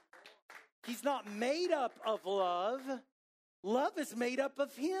 He's not made up of love. Love is made up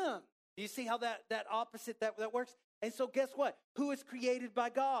of him. Do you see how that opposite that works? And so guess what? Who is created by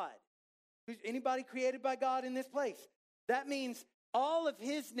God? Anybody created by God in this place? That means all of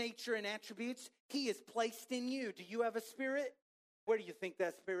his nature and attributes he has placed in you. Do you have a spirit? Where do you think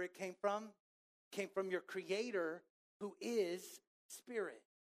that spirit came from? It came from your creator who is spirit.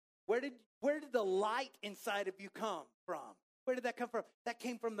 Where did the light inside of you come from? Where did that come from? That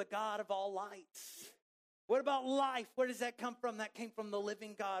came from the God of all lights. What about life? Where does that come from? That came from the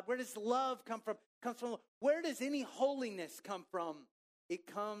living God. Where does love come from? Comes from. Where does any holiness come from? It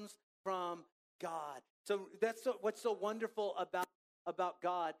comes from God. So that's what's so wonderful about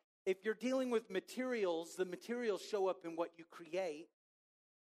God. If you're dealing with materials, the materials show up in what you create.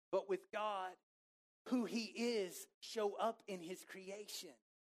 But with God, who he is, show up in his creation.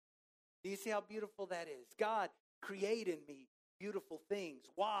 Do you see how beautiful that is? God created me beautiful things.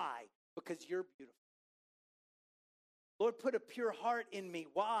 Why? Because you're beautiful. Lord, put a pure heart in me.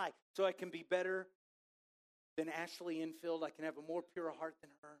 Why? So I can be better than Ashley Infield. I can have a more pure heart than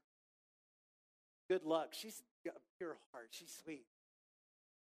her. good luck. She's got a pure heart. She's sweet.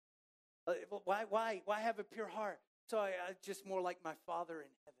 Why have a pure heart? So I just more like my Father in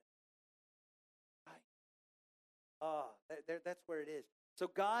heaven. Right? That's where it is.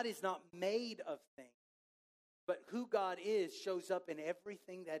 So God is not made of things, but who God is shows up in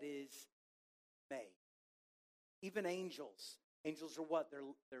everything that is made. Even angels. Angels are what? They're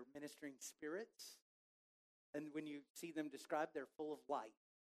ministering spirits. And when you see them described, they're full of light.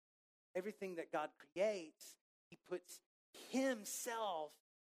 Everything that God creates, he puts himself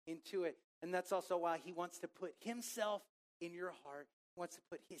into it. And that's also why he wants to put himself in your heart. He wants to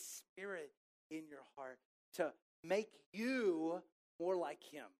put his spirit in your heart to make you more like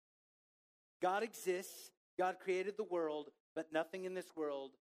him. God exists. God created the world, but nothing in this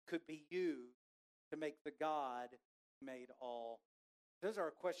world could be used to make the God who made all. Those are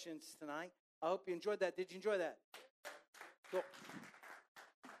our questions tonight. I hope you enjoyed that. Did you enjoy that? Cool.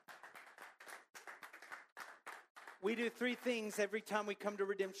 We do 3 things every time we come to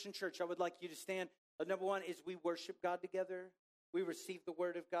Redemption Church. I would like you to stand. Number 1 is we worship God together. We receive the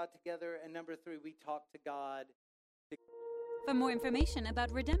word of God together. And number 3, we talk to God. For more information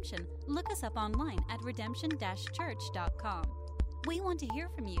about Redemption, look us up online at redemption-church.com. We want to hear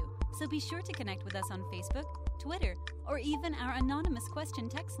from you, so be sure to connect with us on Facebook, Twitter, or even our anonymous question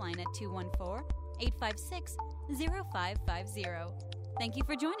text line at 214-856-0550. Thank you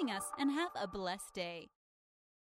for joining us and have a blessed day.